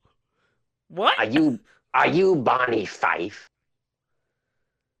 What? Are you Bonnie Fife?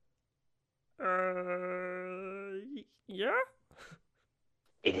 Yeah.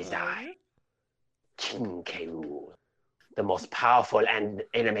 It is I, Yeah. King K. Rool, the most powerful and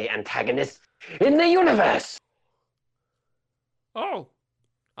anime antagonist in the universe. Oh,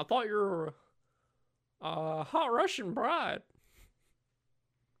 I thought you were a hot Russian bride.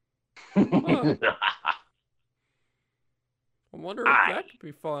 Huh. I wonder if I, that could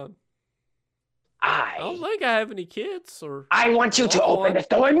be fun. I don't I, think I have any kids or I want you to want open one this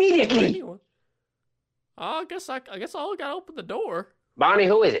door or immediately. anyone. I guess I'll gotta open the door. Bonnie,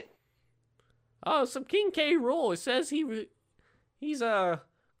 who is it? Oh, some King K. Rool. It says he's a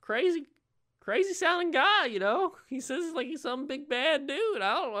crazy sounding guy. You know, he says like he's some big bad dude.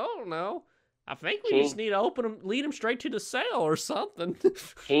 I don't know. I think we just King need to open him, lead him straight to the cell or something.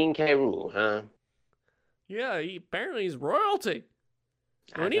 King K. Rool, huh? Yeah, apparently he's royalty.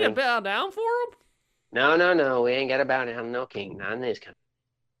 Do I we need to think. bow down for him? No. We ain't got about it. I'm no king, not in this country.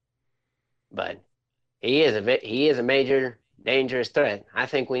 But he is a major dangerous threat. I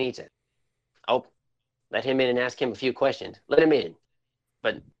think we need to. Oh, let him in and ask him a few questions. Let him in.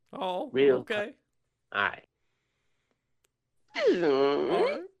 But Oh, real. okay. All right. All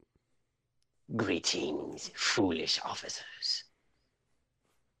right. Greetings, foolish officers.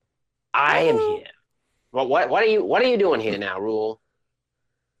 I am Hello. here. Well, what are you doing here now, Rule?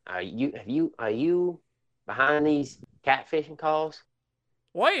 Are you behind these catfishing calls?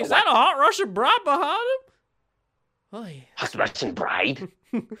 Wait, Or is that what? a hot Russian bride behind him? Oh yeah. Hot Russian bride?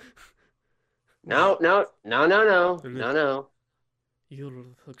 No.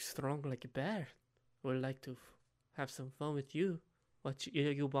 You look strong like a bear. Would like to have some fun with you. What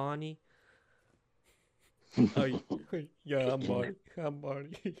you Bonnie? Oh, yeah, I'm Bonnie. I'm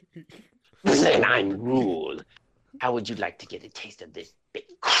Bonnie. Then I'm Rule. How would you like to get a taste of this big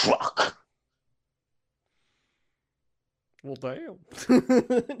crock? Well, damn.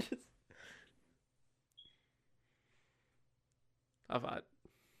 I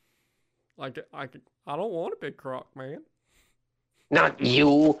I don't want a big crock, man. Not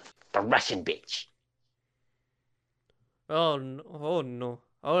you, the Russian bitch. Oh no.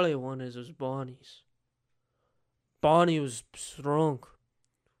 All I wanted was Bonnie's. Bonnie was strong.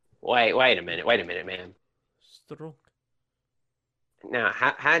 Wait a minute, man. Strong. Now,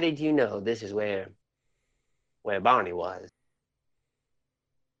 how did you know this is where Bonnie was?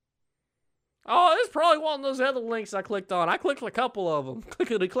 Oh, it's probably one of those other links I clicked on. I clicked a couple of them.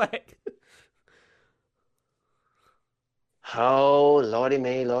 Clickety clack. Oh, lordy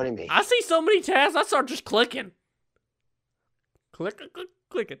me. I see so many tabs, I start just clicking.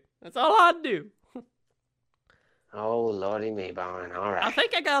 Clicking. That's all I do. Oh, lordy me, Bonnie. All I right.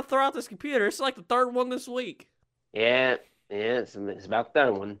 think I gotta throw out this computer. It's like the third one this week. Yeah, it's about the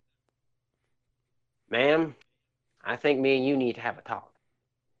third one. Ma'am, I think me and you need to have a talk.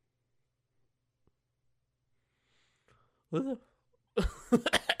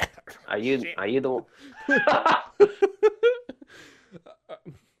 Are you the one?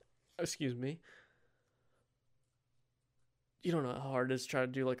 Excuse me. You don't know how hard it is to try to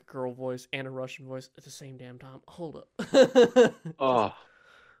do like a girl voice and a Russian voice at the same damn time. Hold up. Oh,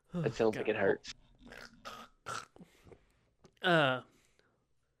 that sounds like it hurts. Damn,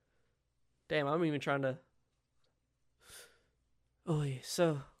 I'm even trying to. Oh, yeah,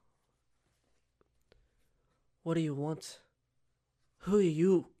 so. What do you want? Who are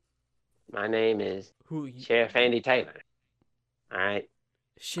you? My name is Who are you? Sheriff Andy Taylor. All right.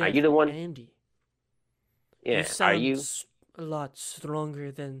 Sheriff you the one? Andy. Yeah. You Are sound you? a lot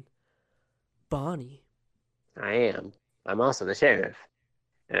stronger than Bonnie. I am. I'm also the sheriff.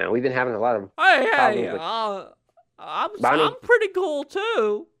 We've been having a lot of Hey, problems with I'm Bonnie. pretty cool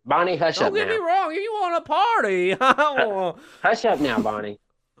too. Bonnie, hush Don't up get me now. wrong. If you want a party, Hush up now, Bonnie.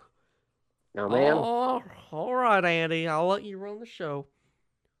 No, ma'am. oh, all right, Andy. I'll let you run the show.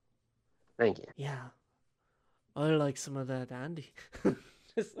 Thank you. Yeah, I like some of that, Andy.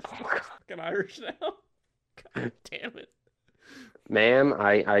 Just fucking Irish now. God damn it. Ma'am,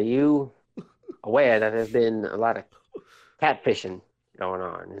 are you aware that there's been a lot of catfishing going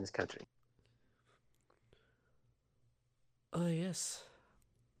on in this country? Oh yes,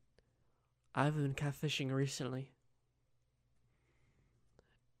 I've been catfishing recently.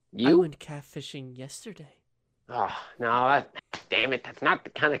 I You? went catfishing yesterday. Oh, no, damn it. That's not the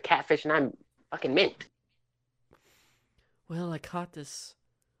kind of catfishing I'm fucking meant. Well, I caught this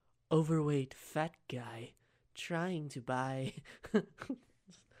overweight fat guy trying to buy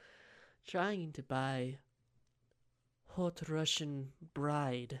hot Russian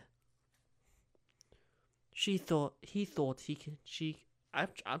bride. he thought he could.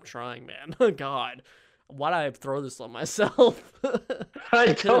 I'm trying, man. God, why'd I throw this on myself?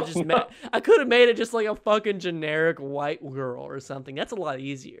 I don't know. I could have made it just like a fucking generic white girl or something. That's a lot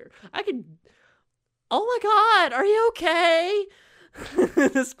easier. I could. Oh my God, are you okay?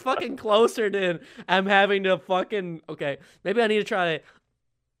 This fucking closer than I'm having to fucking. Okay, maybe I need to try to.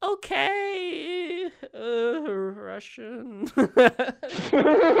 Okay, Russian.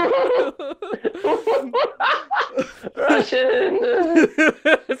 Russian.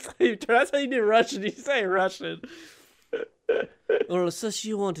 That's how you do Russian. You say Russian. Well, it says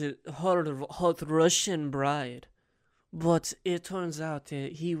you wanted hot Russian bride, but it turns out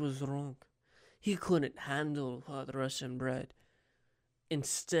that he was wrong. He couldn't handle hot Russian bride.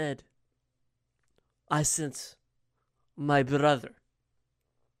 Instead, I sent my brother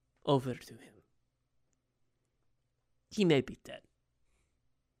over to him. He may be dead.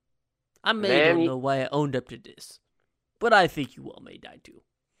 I don't know why I owned up to this, but I think you all may die too.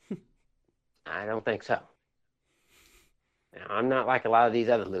 I don't think so. Now, I'm not like a lot of these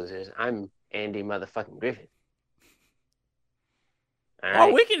other losers. I'm Andy motherfucking Griffith. All right?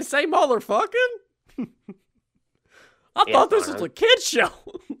 Oh, we can say motherfucking? I thought this was a kid's show.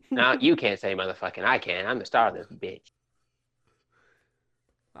 No, you can't say motherfucking. I can. I'm the star of this bitch.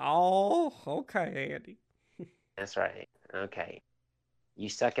 Oh, okay, Andy. That's right. Okay. You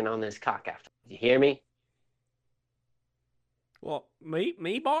sucking on this cock after. You hear me? Well,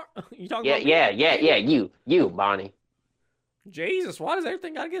 me, Bar? You talking Yeah, about me? yeah. You, Barney. Jesus, why does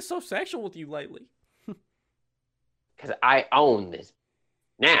everything gotta get so sexual with you lately? Because I own this.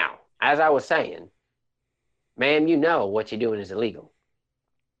 Now, as I was saying, ma'am, you know what you're doing is illegal.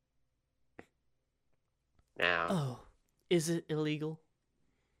 Now, Oh, is it illegal?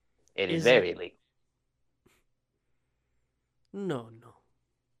 it is very illegal. No.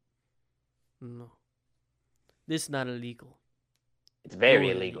 This is not illegal. It's very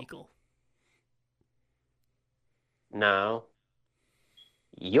You're illegal. No.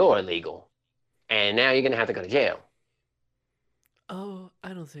 You're illegal. And now you're going to have to go to jail. Oh,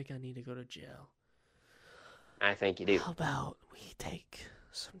 I don't think I need to go to jail. I think you do. How about we take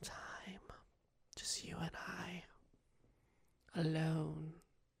some time? Just you and I. Alone.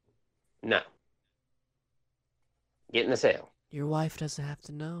 No. Get in the cell. Your wife doesn't have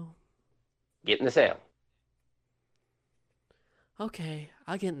to know. Get in the cell. Okay,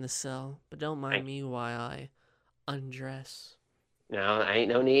 I'll get in the cell, but don't mind me while I undress. No, ain't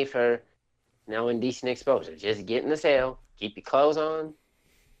no need for no indecent exposure. Just get in the cell, keep your clothes on,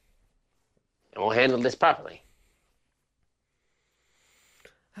 and we'll handle this properly.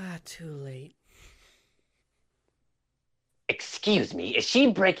 Too late. Excuse me, is she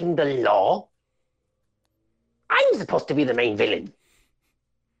breaking the law? I'm supposed to be the main villain.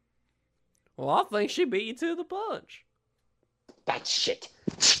 Well, I think she beat you to the punch. That shit.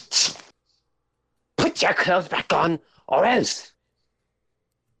 Put your clothes back on, or else.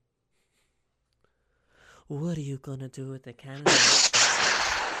 What are you gonna do with the cannon?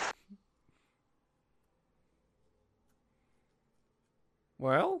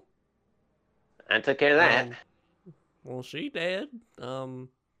 Well, I took care of that. Well, she dead.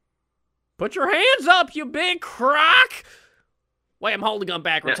 Put your hands up, you big crock! Wait, I'm holding the gun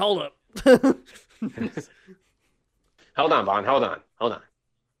backwards. No. Hold up. Hold on, Vaughn. Hold on.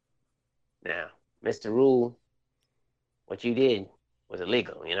 Now, Mr. Rule, what you did was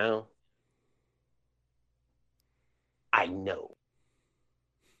illegal, you know? I know.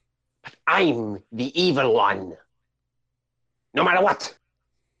 But I'm the evil one. No matter what.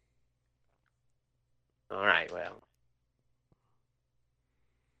 All right, well.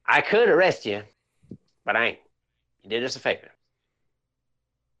 I could arrest you, but I ain't. You did us a favor.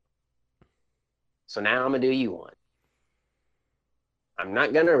 So now I'm going to do you one. I'm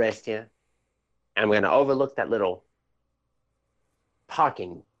not going to arrest you. I'm going to overlook that little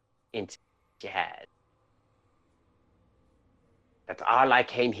parking incident you had. That's all I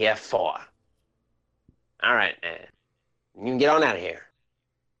came here for. All right, man. You can get on out of here.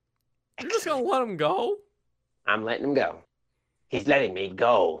 You're just gonna let him go? I'm letting him go. He's letting me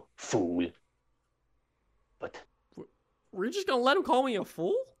go, fool. But Were you just gonna let him call me a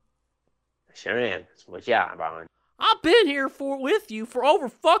fool? I sure am. That's what you are, Barn. I've been here with you for over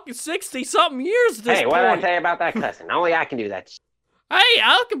fucking 60-something years at this Hey, point. what did I say about that cussing? Only I can do that. Hey,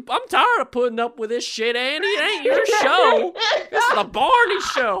 I'm tired of putting up with this shit, Andy. It ain't your show. This is the Barney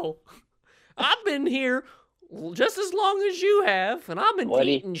show. I've been here just as long as you have, and I've been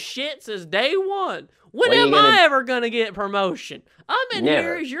eating shit since day one. When am I ever gonna get promotion? I'm in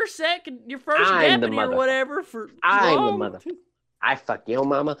here as your first deputy or whatever for I'm the mother. I fuck your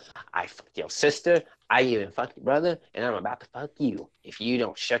mama, I fuck your sister, I even fuck your brother, and I'm about to fuck you if you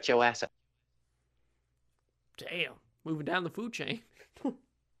don't shut your ass up. Damn, moving down the food chain.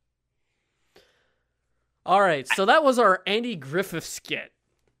 All right, so that was our Andy Griffith skit.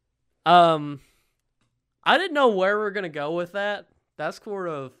 I didn't know where we were gonna go with that. That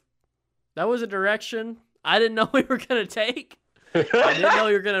was a direction I didn't know we were gonna take. I didn't know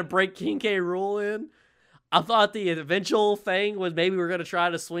you were gonna break King K. Rool in. I thought the eventual thing was maybe we're gonna try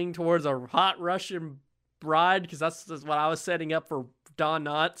to swing towards a hot Russian bride because that's what I was setting up for Don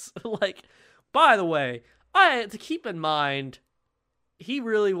Knotts. Like, by the way, I had to keep in mind he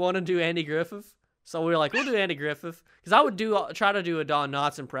really wanted to do Andy Griffith, so we were like, we'll do Andy Griffith because I would try to do a Don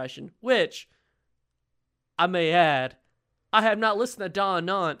Knotts impression, which I may add, I have not listened to Don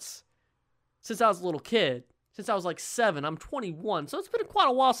Knotts since I was a little kid. Since I was like 7, I'm 21, so it's been quite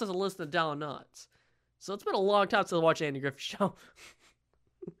a while since I listened to Don Knotts. So it's been a long time since I watched Andy Griffith Show.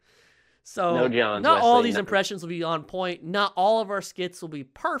 So No Johns, not all Wesley, these no. impressions will be on point. Not all of our skits will be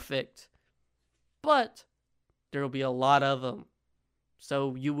perfect, but there will be a lot of them.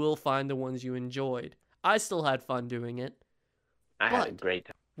 So you will find the ones you enjoyed. I still had fun doing it. I had a great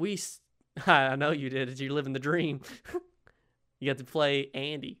time. I know you did. You're living the dream. You got to play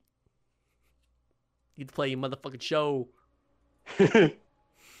Andy. You get to play your motherfucking show.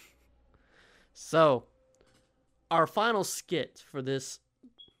 So, our final skit for this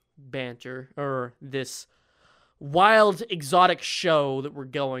banter, or this wild, exotic show that we're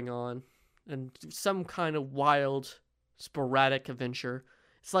going on, and some kind of wild, sporadic adventure.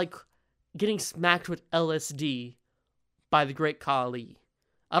 It's like getting smacked with LSD by the great Kali.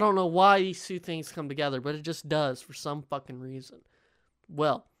 I don't know why these two things come together, but it just does for some fucking reason.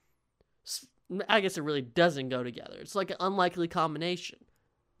 Well, I guess it really doesn't go together. It's like an unlikely combination.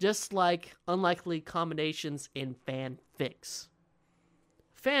 Just like unlikely combinations in fanfics.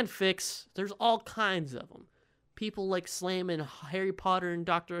 Fanfics, there's all kinds of them. People like slamming Harry Potter and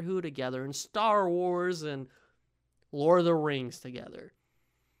Doctor Who together, and Star Wars and Lord of the Rings together.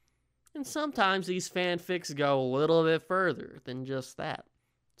 And sometimes these fanfics go a little bit further than just that.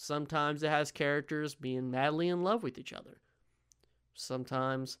 Sometimes it has characters being madly in love with each other.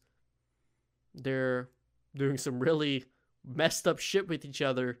 Sometimes they're doing some really messed up shit with each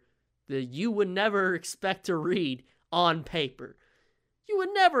other that you would never expect to read on paper. You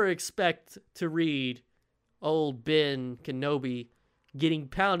would never expect to read old Ben Kenobi getting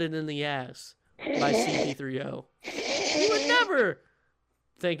pounded in the ass by CP3O. You would never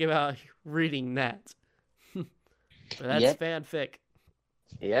think about reading that. But that's fanfic.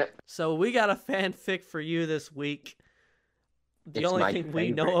 Yep. So we got a fanfic for you this week. The It's only my thing we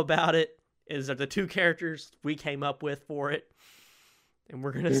favorite. know about it is that the two characters we came up with for it. And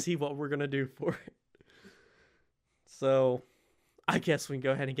we're going to see what we're going to do for it. So, I guess we can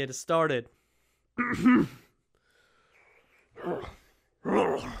go ahead and get it started.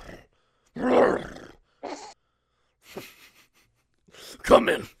 Come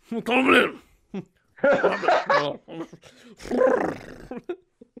in. Come in.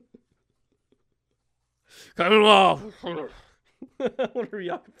 Come in off. Whatever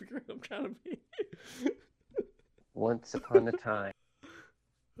y'all can figure out I'm trying to be. Once upon a time,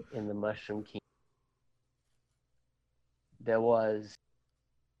 in the Mushroom Kingdom, there was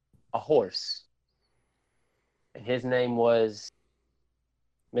a horse, and his name was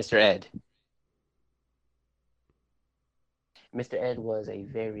Mr. Ed. Mr. Ed was a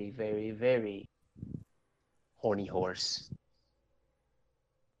very, very, very horny horse.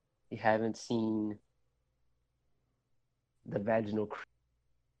 You haven't seen the vaginal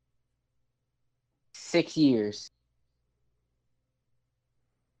 6 years.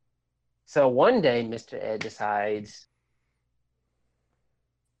 So one day, Mr. Ed decides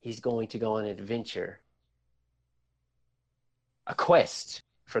he's going to go on an adventure, a quest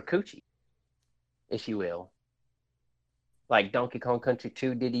for coochie, if you will. Like Donkey Kong Country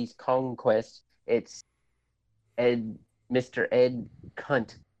 2, Diddy's Kong Quest, it's Mr. Ed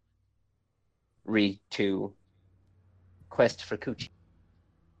Cunt to Quest for Coochie.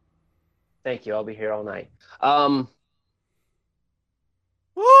 Thank you. I'll be here all night.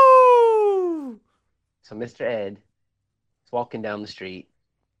 Woo! So Mr. Ed is walking down the street,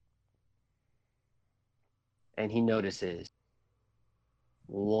 and he notices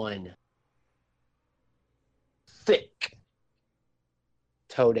one thick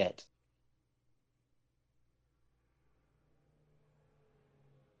toadette.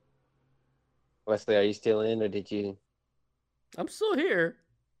 Wesley, are you still in, or did you? I'm still here.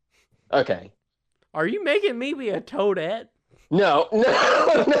 Okay. Are you making me be a toadette? No, no,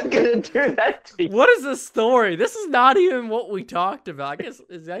 I'm not gonna do that to you. What is the story? This is not even what we talked about. I guess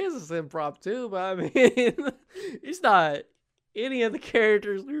it's improv too, but I mean, it's not any of the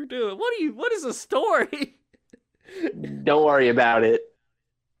characters we were doing. What is the story? Don't worry about it.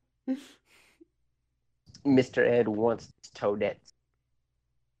 Mr. Ed wants Toadette's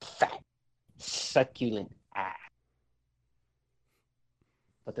fat, succulent ass.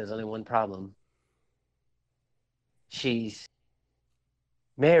 But there's only one problem. She's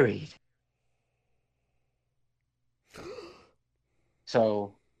married.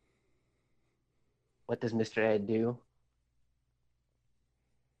 So, what does Mr. Ed do?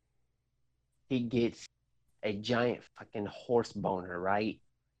 He gets a giant fucking horse boner, right?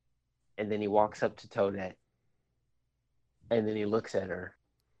 And then he walks up to Toadette. And then he looks at her.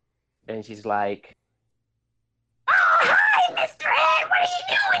 And she's like, "Oh, hi, Mr. Ed, what are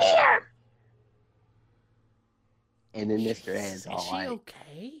you doing here?" And then Mr. Ed's all Is she like,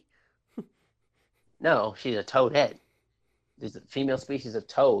 okay? no, she's a toadette. There's a female species of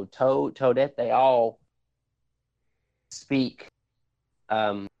toad. Toadette, they all speak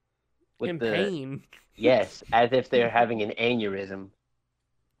with In the pain. yes, as if they're having an aneurysm.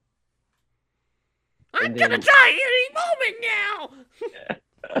 I'm And gonna then- die any moment now.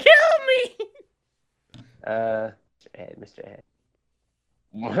 Kill me. Mr. Ed.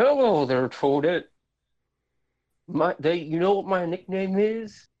 Hello there, Toadette. You know what my nickname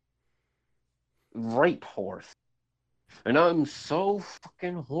is? Rape Horse. And I'm so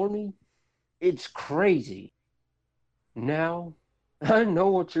fucking horny, it's crazy. Now, I know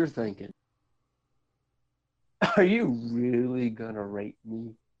what you're thinking. Are you really gonna rape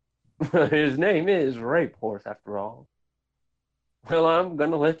me? His name is Rape Horse, after all. Well, I'm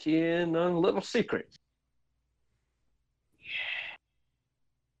gonna let you in on a little secret.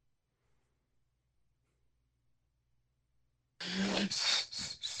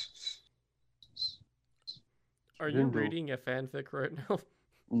 Are you reading a fanfic right now?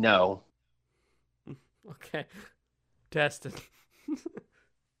 No. Okay. Tested.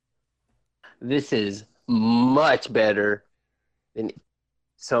 This is much better than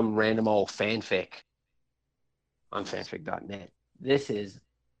some random old fanfic on fanfic.net. This is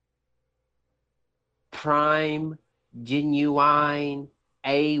prime, genuine,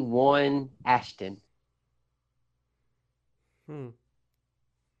 A1 Ashton.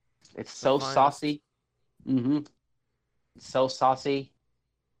 It's so finest. saucy. It's so saucy.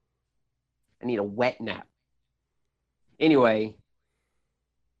 I need a wet nap. Anyway,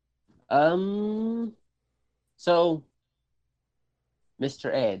 so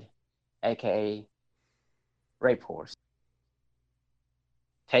Mr. Ed, aka Rape Horse,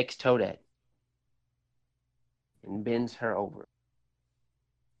 takes Toadette and bends her over,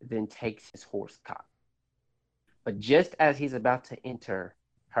 then takes his horse cock. But just as he's about to enter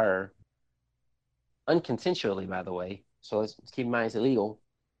her, unconsensually, by the way, so let's keep in mind it's illegal,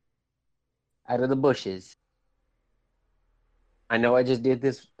 out of the bushes. I know I just did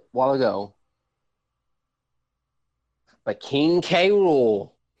this a while ago, but King K.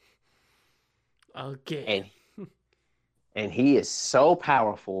 Rool, Okay. and he is so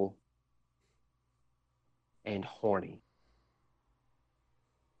powerful and horny.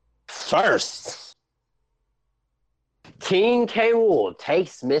 First, King K. Rool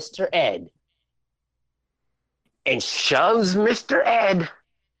takes Mr. Ed and shoves Mr. Ed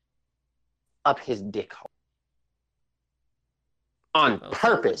up his dick hole. On Well, sounds like it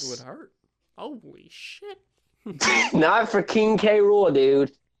purpose. would hurt. Holy shit. Not for King K. Rool,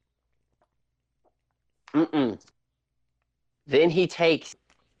 dude. Then he takes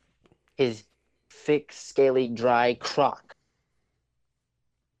his thick, scaly, dry crock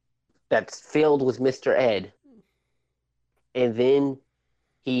that's filled with Mr. Ed, and then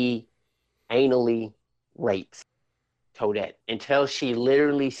he anally rapes Toadette until she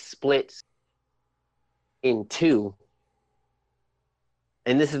literally splits in two.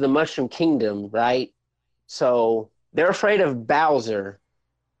 And this is the Mushroom Kingdom, right? So they're afraid of Bowser.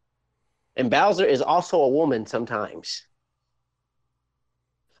 And Bowser is also a woman sometimes.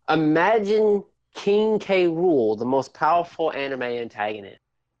 Imagine King K. Rool, the most powerful anime antagonist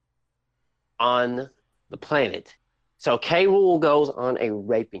on the planet. So K. Rool goes on a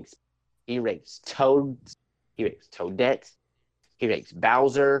raping spree. He rapes Toads. He rapes Toadette. He rapes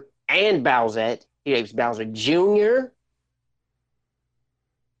Bowser and Bowsette. He rapes Bowser Jr.,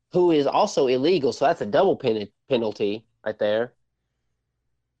 who is also illegal. So that's a double penalty right there.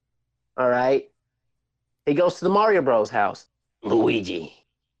 All right. He goes to the Mario Bros. House. Luigi.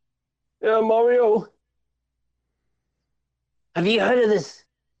 Yeah, Mario. Have you heard of this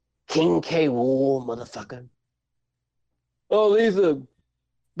King K. Rool, motherfucker? Oh, he's a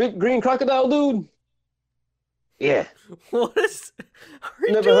big green crocodile dude. Yeah. What is? Are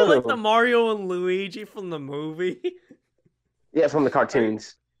you Never doing heard like of the him. Mario and Luigi from the movie? Yeah, from the Are you...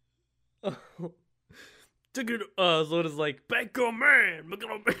 cartoons. So it's like Banco Man.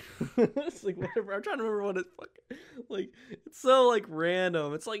 It's like whatever. I'm trying to remember what it's fucking like. It's so like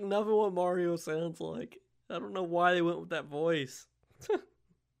random. It's like nothing what Mario sounds like. I don't know why they went with that voice.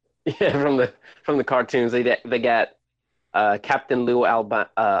 Yeah, from the cartoons. They got Captain Lou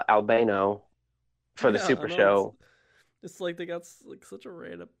Albano for the Yeah, I Super know. Show. It's like they got like such a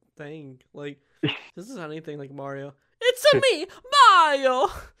random thing. Like this is anything like Mario. It's a me, Mario.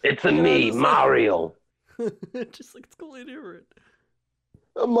 It's a You know, me, just like Mario. just like it's completely different.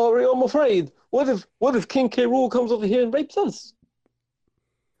 Mario, I'm afraid. What if King K. Rool comes over here and rapes us?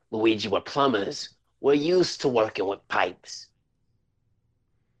 Luigi, we're plumbers. We're used to working with pipes.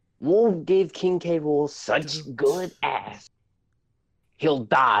 Wolf gave King K. Rool such good ass. He'll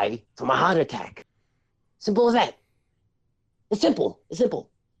die from a heart attack. Simple as that. It's simple. It's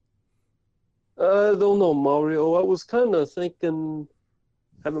simple. I don't know, Mario. I was kind of thinking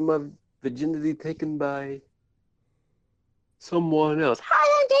having my virginity taken by someone else.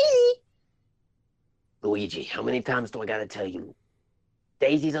 Hi, I'm Daisy. Luigi, how many times do I gotta tell you?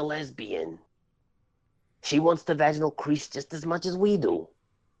 Daisy's a lesbian. She wants the vaginal crease just as much as we do.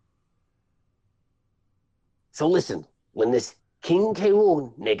 So listen, when this King K.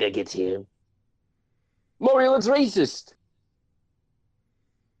 Rool nigga gets here, Mario, that's racist.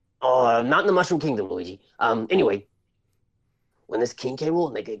 oh, not in the Mushroom Kingdom, Luigi. Anyway, when this King K.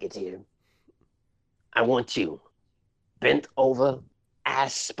 Rool nigga gets here, I want you bent over,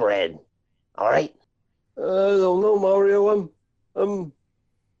 ass spread. All right? I don't know, Mario. I'm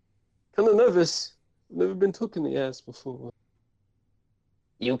kind of nervous. I've never been took in the ass before.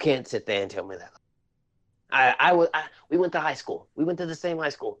 You can't sit there and tell me that. We went to high school. We went to the same high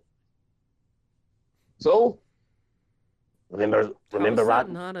school. So, Remember How is that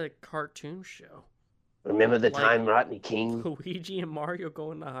Rodney? not a cartoon show? Remember the Like- time Rodney King? Luigi and Mario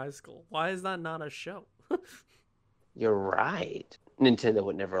going to high school. Why is that not a show? You're right. Nintendo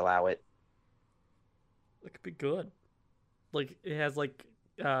would never allow it. It could be good. Like it has like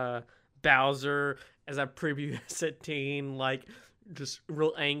Bowser as a prepubescent teen, like just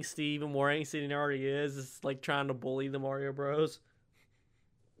real angsty, even more angsty than he already is. It's like trying to bully the Mario Bros.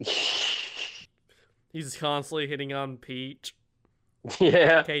 He's constantly hitting on Peach.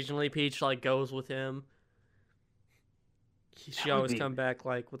 Yeah. Occasionally, Peach like goes with him. She would always be- come back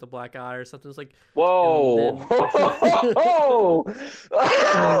like with a black eye or something. It's like Whoa.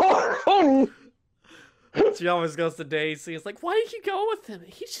 Oh. she always goes to Daisy. It's like, why did you go with him?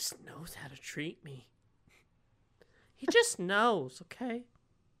 He just knows how to treat me. He just knows, okay?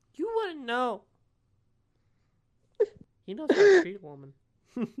 You wouldn't know. He knows how to treat a woman.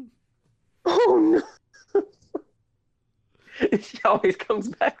 Oh no. She always comes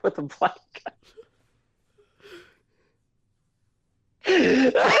back with a black guy.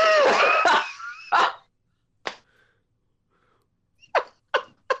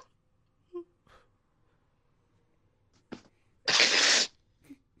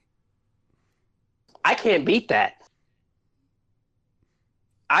 I can't beat that.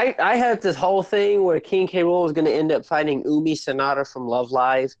 I had this whole thing where King K. Rool was going to end up fighting Umi Sonata from Love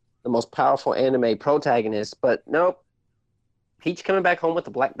Live, the most powerful anime protagonist, but nope. Peach coming back home with the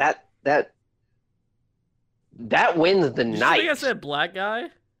black that wins the Did you night. think I said black guy?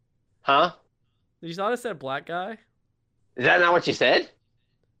 Huh? Did you thought I said black guy? Is that not what you said?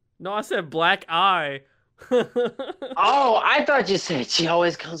 No, I said black eye. Oh, I thought you said she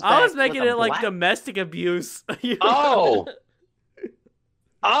always comes back. I was making with a it like black- domestic abuse. Oh.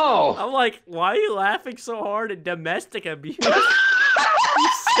 Oh. I'm like, why are you laughing so hard at domestic abuse? You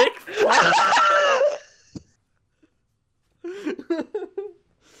sick fuck.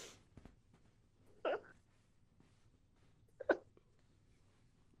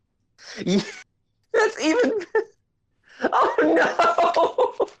 That's even. Oh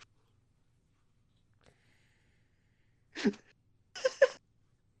no!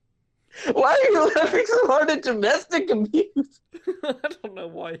 Why are you laughing so hard at domestic abuse? I don't know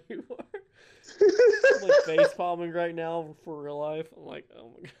why you are. I'm like face palming right now for real life. I'm like,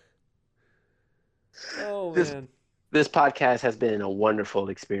 oh my god. Oh This- man. This podcast has been a wonderful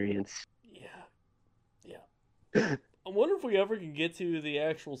experience. Yeah. I wonder if we ever can get to the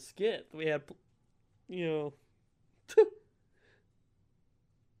actual skit. We had, you know.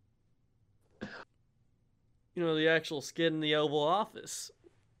 The actual skit in the Oval Office.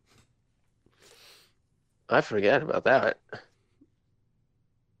 I forgot about that.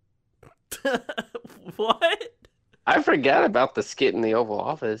 What? I forgot about the skit in the Oval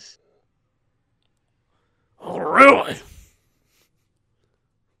Office. Oh, really?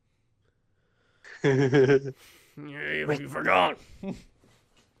 Richard Yeah, you forgot.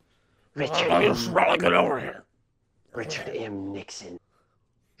 Richard Let's M. really get over here. Richard M. Nixon.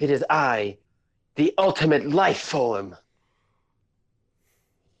 It is I, the ultimate life form.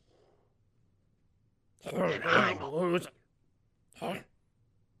 Who's it? Huh?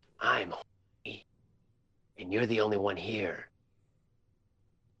 I'm horny, and you're the only one here.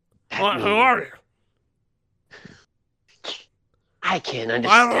 That Who means are you? I can't I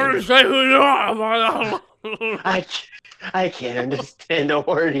don't understand. understand who you are. I can't understand a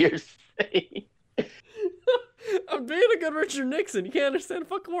word you're saying. I'm being a good Richard Nixon. You can't understand a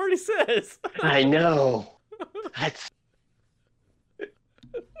fucking word he says. I know. That's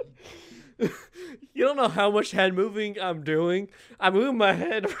You don't know how much head moving I'm doing. I'm moving my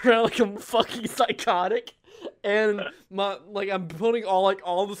head around like I'm fucking psychotic, and I'm putting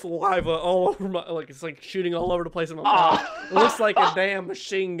all the saliva all over my it's like shooting all over the place in my mouth. It looks like a damn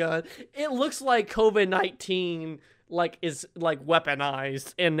machine gun. It looks like COVID-19 is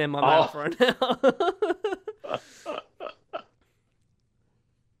weaponized and in my mouth right now.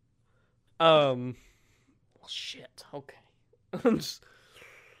 Well, shit. Okay. I'm just...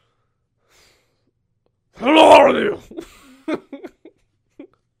 Hello, are you?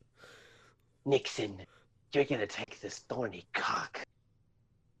 Nixon. You're gonna take this thorny cock.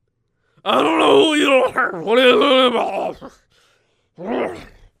 I don't know who you are. What are you talking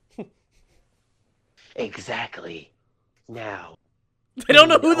about? Exactly. Now. They don't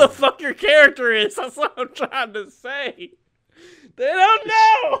know who the fuck your character is. That's what I'm trying to say. They don't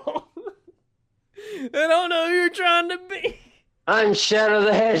know. They don't know who you're trying to be. I'm Shadow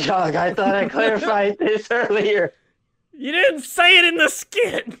the Hedgehog. I thought I clarified this earlier. You didn't say it in the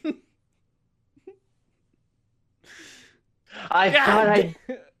skit. I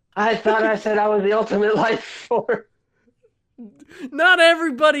thought I said I was the ultimate life form. Not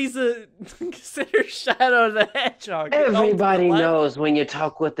everybody's considered Shadow the Hedgehog. Everybody knows when you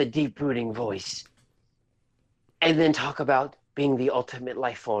talk with a deep brooding voice and then talk about being the ultimate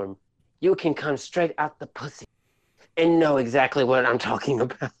life form. You can come straight out the pussy and know exactly what I'm talking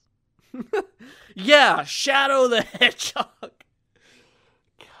about. Yeah, Shadow the Hedgehog.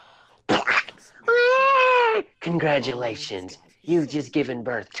 Congratulations. You've just given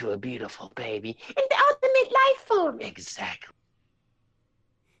birth to a beautiful baby and the ultimate life form. Exactly.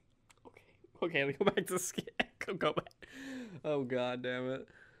 Okay, let me go back to the skit. Go back. Oh, god damn it.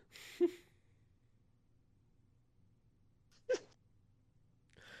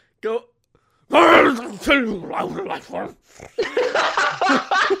 Go.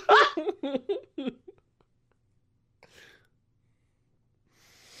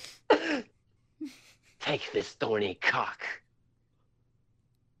 Take this thorny cock.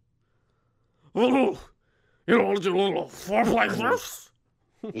 You want to do a little foreplay first?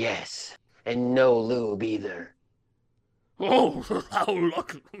 Yes, and no lube either. Oh, how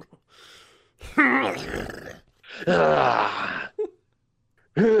lucky. Ah.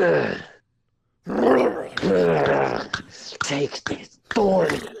 Take this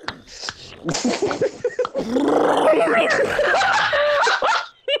thorny.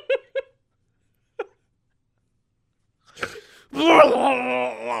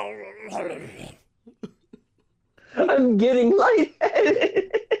 I'm getting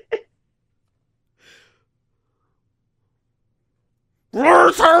lightheaded.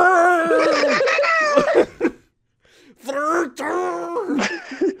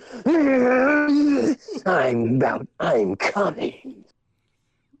 I'm coming.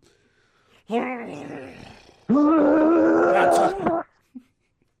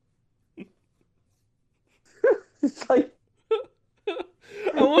 It's like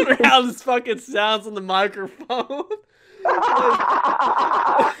I wonder how this fucking sounds on the microphone.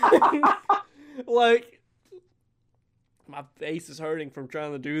 Like, my face is hurting from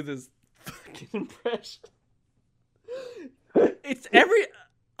trying to do this fucking impression. It's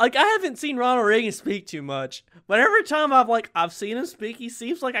I haven't seen Ronald Reagan speak too much, but every time I've seen him speak, he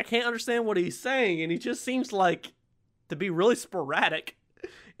seems like I can't understand what he's saying, and he just seems like to be really sporadic.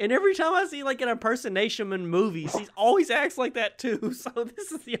 And every time I see an impersonation in movies, he always acts like that too. So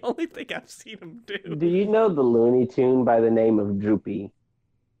this is the only thing I've seen him do. Do you know the Looney Tune by the name of Droopy?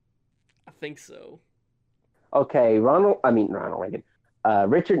 I think so. Okay, Ronald Reagan.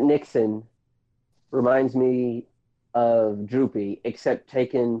 Richard Nixon reminds me of Droopy, except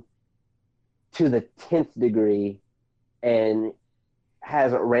taken to the 10th degree and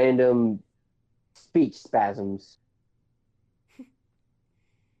has random speech spasms.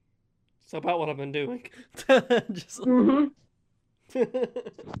 It's about what I've been doing. Just Mm-hmm.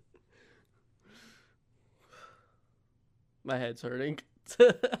 my head's hurting.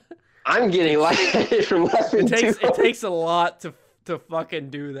 I'm getting lightheaded from laughing too. It takes a lot to fucking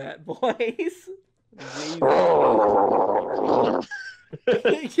do that, boys.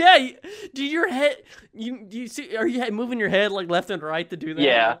 Yeah, dude, your head. You see? Are you moving your head like left and right to do that?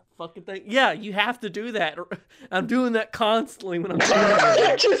 Yeah. Fucking thing. Yeah, you have to do that. I'm doing that constantly when I'm doing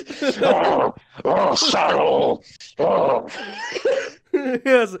it. Shadow.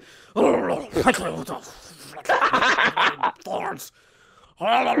 Yes. Thorns.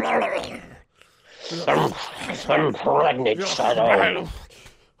 I'm pregnant, Shadow.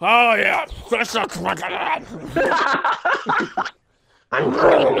 Oh yeah. I'm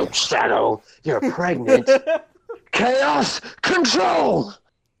pregnant, Shadow. You're pregnant. Chaos control.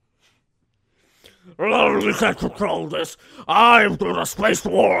 You can't control this. I'm through the space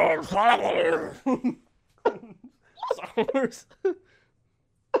war. Sours.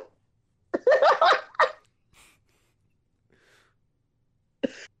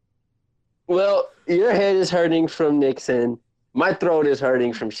 Well, your head is hurting from Nixon. My throat is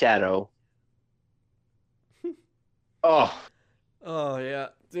hurting from Shadow. Oh. Oh yeah,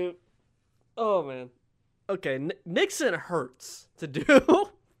 dude. Oh man. Okay, Nixon hurts to do.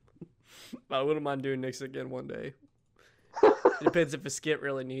 I wouldn't mind doing Nixon again one day. It depends if a skit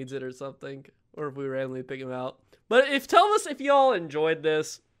really needs it or something, or if we randomly pick him out. But tell us if y'all enjoyed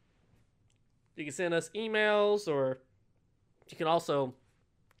this. You can send us emails, or you can also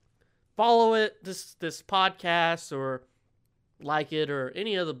follow this podcast, or like it, or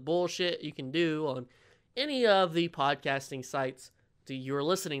any other bullshit you can do on any of the podcasting sites that you're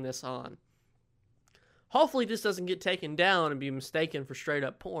listening this on. Hopefully this doesn't get taken down and be mistaken for straight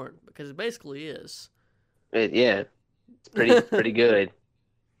up porn, because it basically is. Yeah. It's pretty good.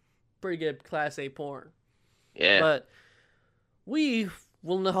 Pretty good Class A porn. Yeah. But we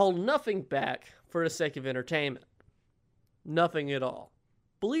will hold nothing back for the sake of entertainment. Nothing at all.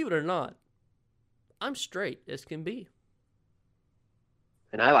 Believe it or not, I'm straight as can be.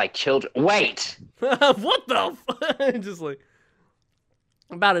 And I like children. Wait! What the Just like,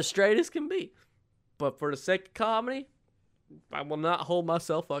 about as straight as can be. But for the sake of comedy, I will not hold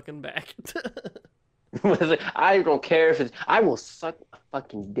myself fucking back. I don't care if it's... I will suck a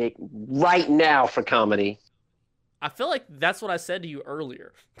fucking dick right now for comedy. I feel like that's what I said to you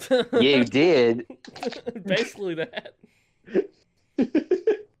earlier. Yeah, you did. Basically that.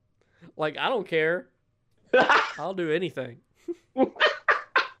 Like, I don't care. I'll do anything. Oh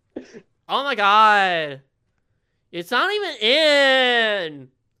my god. It's not even in.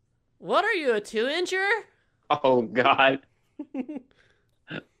 What are you, a 2-incher? Oh, God.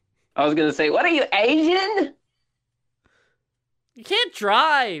 I was going to say, what are you, Asian? You can't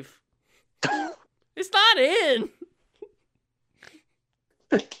drive. It's not in.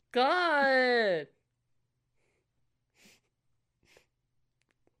 God.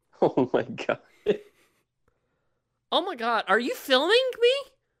 Oh, my God. Oh my god. Are you filming me?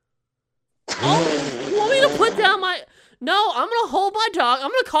 Oh, you want me to put down my... No, I'm going to hold my dog.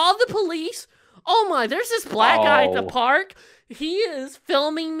 I'm going to call the police. Oh my, there's this black guy at the park. He is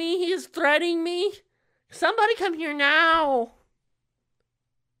filming me. He is threatening me. Somebody come here now.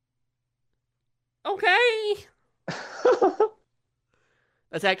 Okay.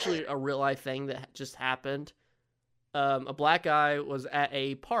 That's actually a real life thing that just happened. A black guy was at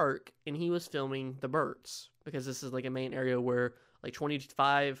a park and he was filming the birds, because this is like a main area where like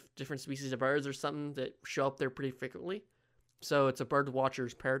 25 different species of birds or something that show up there pretty frequently. So it's a bird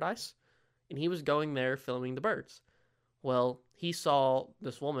watcher's paradise. And he was going there filming the birds. Well, he saw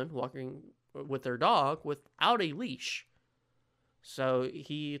this woman walking with their dog without a leash. So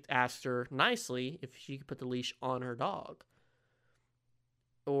he asked her nicely if she could put the leash on her dog.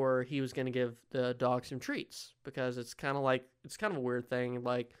 Or he was going to give the dog some treats, because it's kind of a weird thing.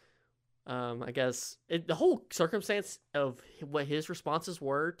 Like, I guess the whole circumstance of what his responses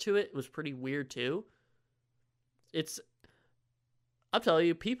were to it was pretty weird too. I'll tell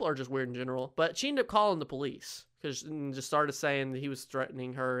you, people are just weird in general. But she ended up calling the police, because just started saying that he was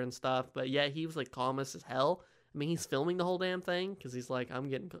threatening her and stuff. But yeah, he was like calmest as hell. I mean, he's filming the whole damn thing, because he's like, I'm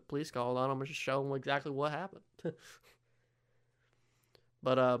getting police called on. I'm going to show him exactly what happened.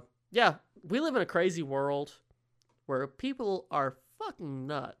 But yeah, we live in a crazy world where people are fucking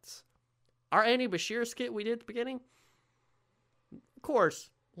nuts. Our Andy Bashir skit we did at the beginning, of course,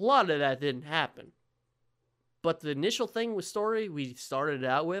 a lot of that didn't happen. But the initial thing with story we started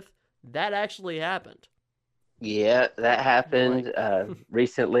out with, that actually happened. Yeah, that happened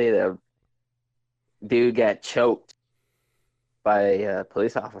recently. The dude got choked by a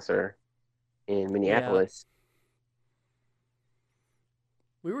police officer. in Minneapolis.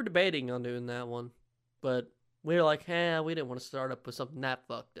 We were debating on doing that one, but we were like, we didn't want to start up with something that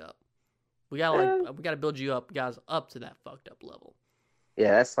fucked up. We gotta build you up, guys, up to that fucked up level.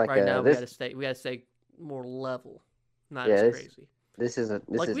 Yeah, that's like right now. We this. gotta stay more level, not Yeah, as crazy. This is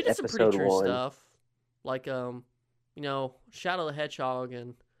Like is we did some pretty episode true 1. stuff, like Shadow the Hedgehog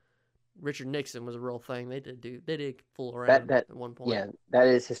and Richard Nixon was a real thing. They did fool around That at one point. Yeah, that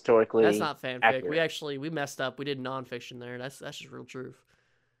is historically. That's not fanfic. accurate. We messed up. We did nonfiction there. That's just real truth.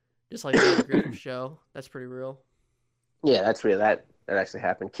 Just like the Andy Griffith show. That's pretty real. Yeah, that's real. That actually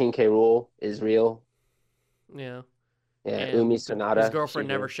happened. King K. Rool is real. Yeah. Yeah, And Umi Sonata. his girlfriend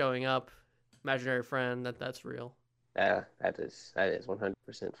never showing up. Imaginary friend. That's real. That is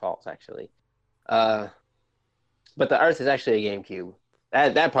 100% false, actually. But the Earth is actually a GameCube.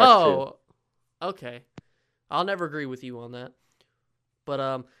 That part's true. Okay. I'll never agree with you on that.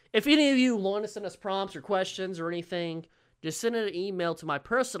 But if any of you want to send us prompts or questions or anything, just send an email to my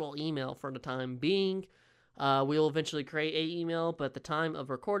personal email for the time being. We'll eventually create an email, but at the time of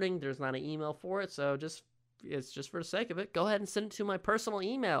recording, there's not an email for it, so it's just for the sake of it. Go ahead and send it to my personal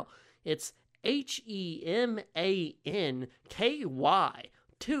email. It's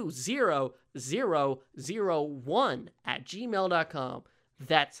HEMANKY20001@gmail.com.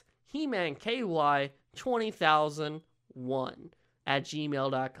 That's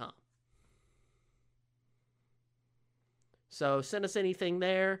HemanKY20001@gmail.com. So send us anything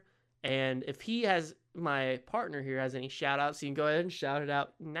there. And if my partner here has any shout outs, you can go ahead and shout it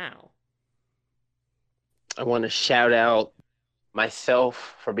out now. I want to shout out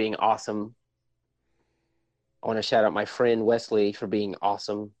myself for being awesome. I want to shout out my friend Wesley for being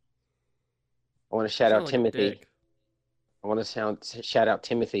awesome. I want to shout out Timothy. I want to shout out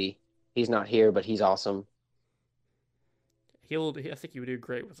Timothy. He's not here, but he's awesome. I think he would do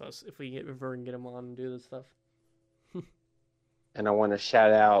great with us if we can get him on and do this stuff. And I want to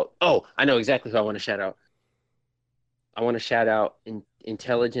shout out. Oh, I know exactly who I want to shout out. I want to shout out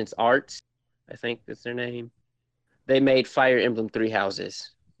Intelligence Arts. I think that's their name. They made Fire Emblem 3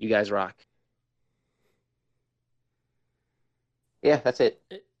 houses. You guys rock. Yeah, that's it.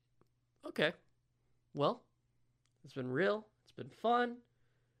 Okay. Well, it's been real. It's been fun.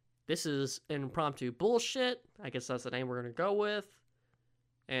 This is Impromptu Bullshit. I guess that's the name we're going to go with.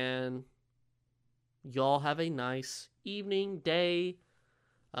 And y'all have a nice evening, day,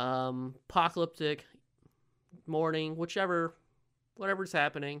 apocalyptic morning, whatever's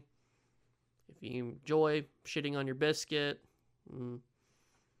happening. If you enjoy shitting on your biscuit,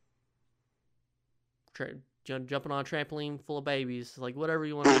 jumping on a trampoline full of babies, like whatever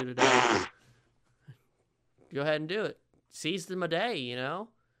you want to do today, go ahead and do it. Seize them a day,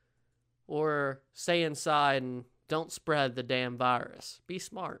 or stay inside and don't spread the damn virus. Be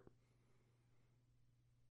smart.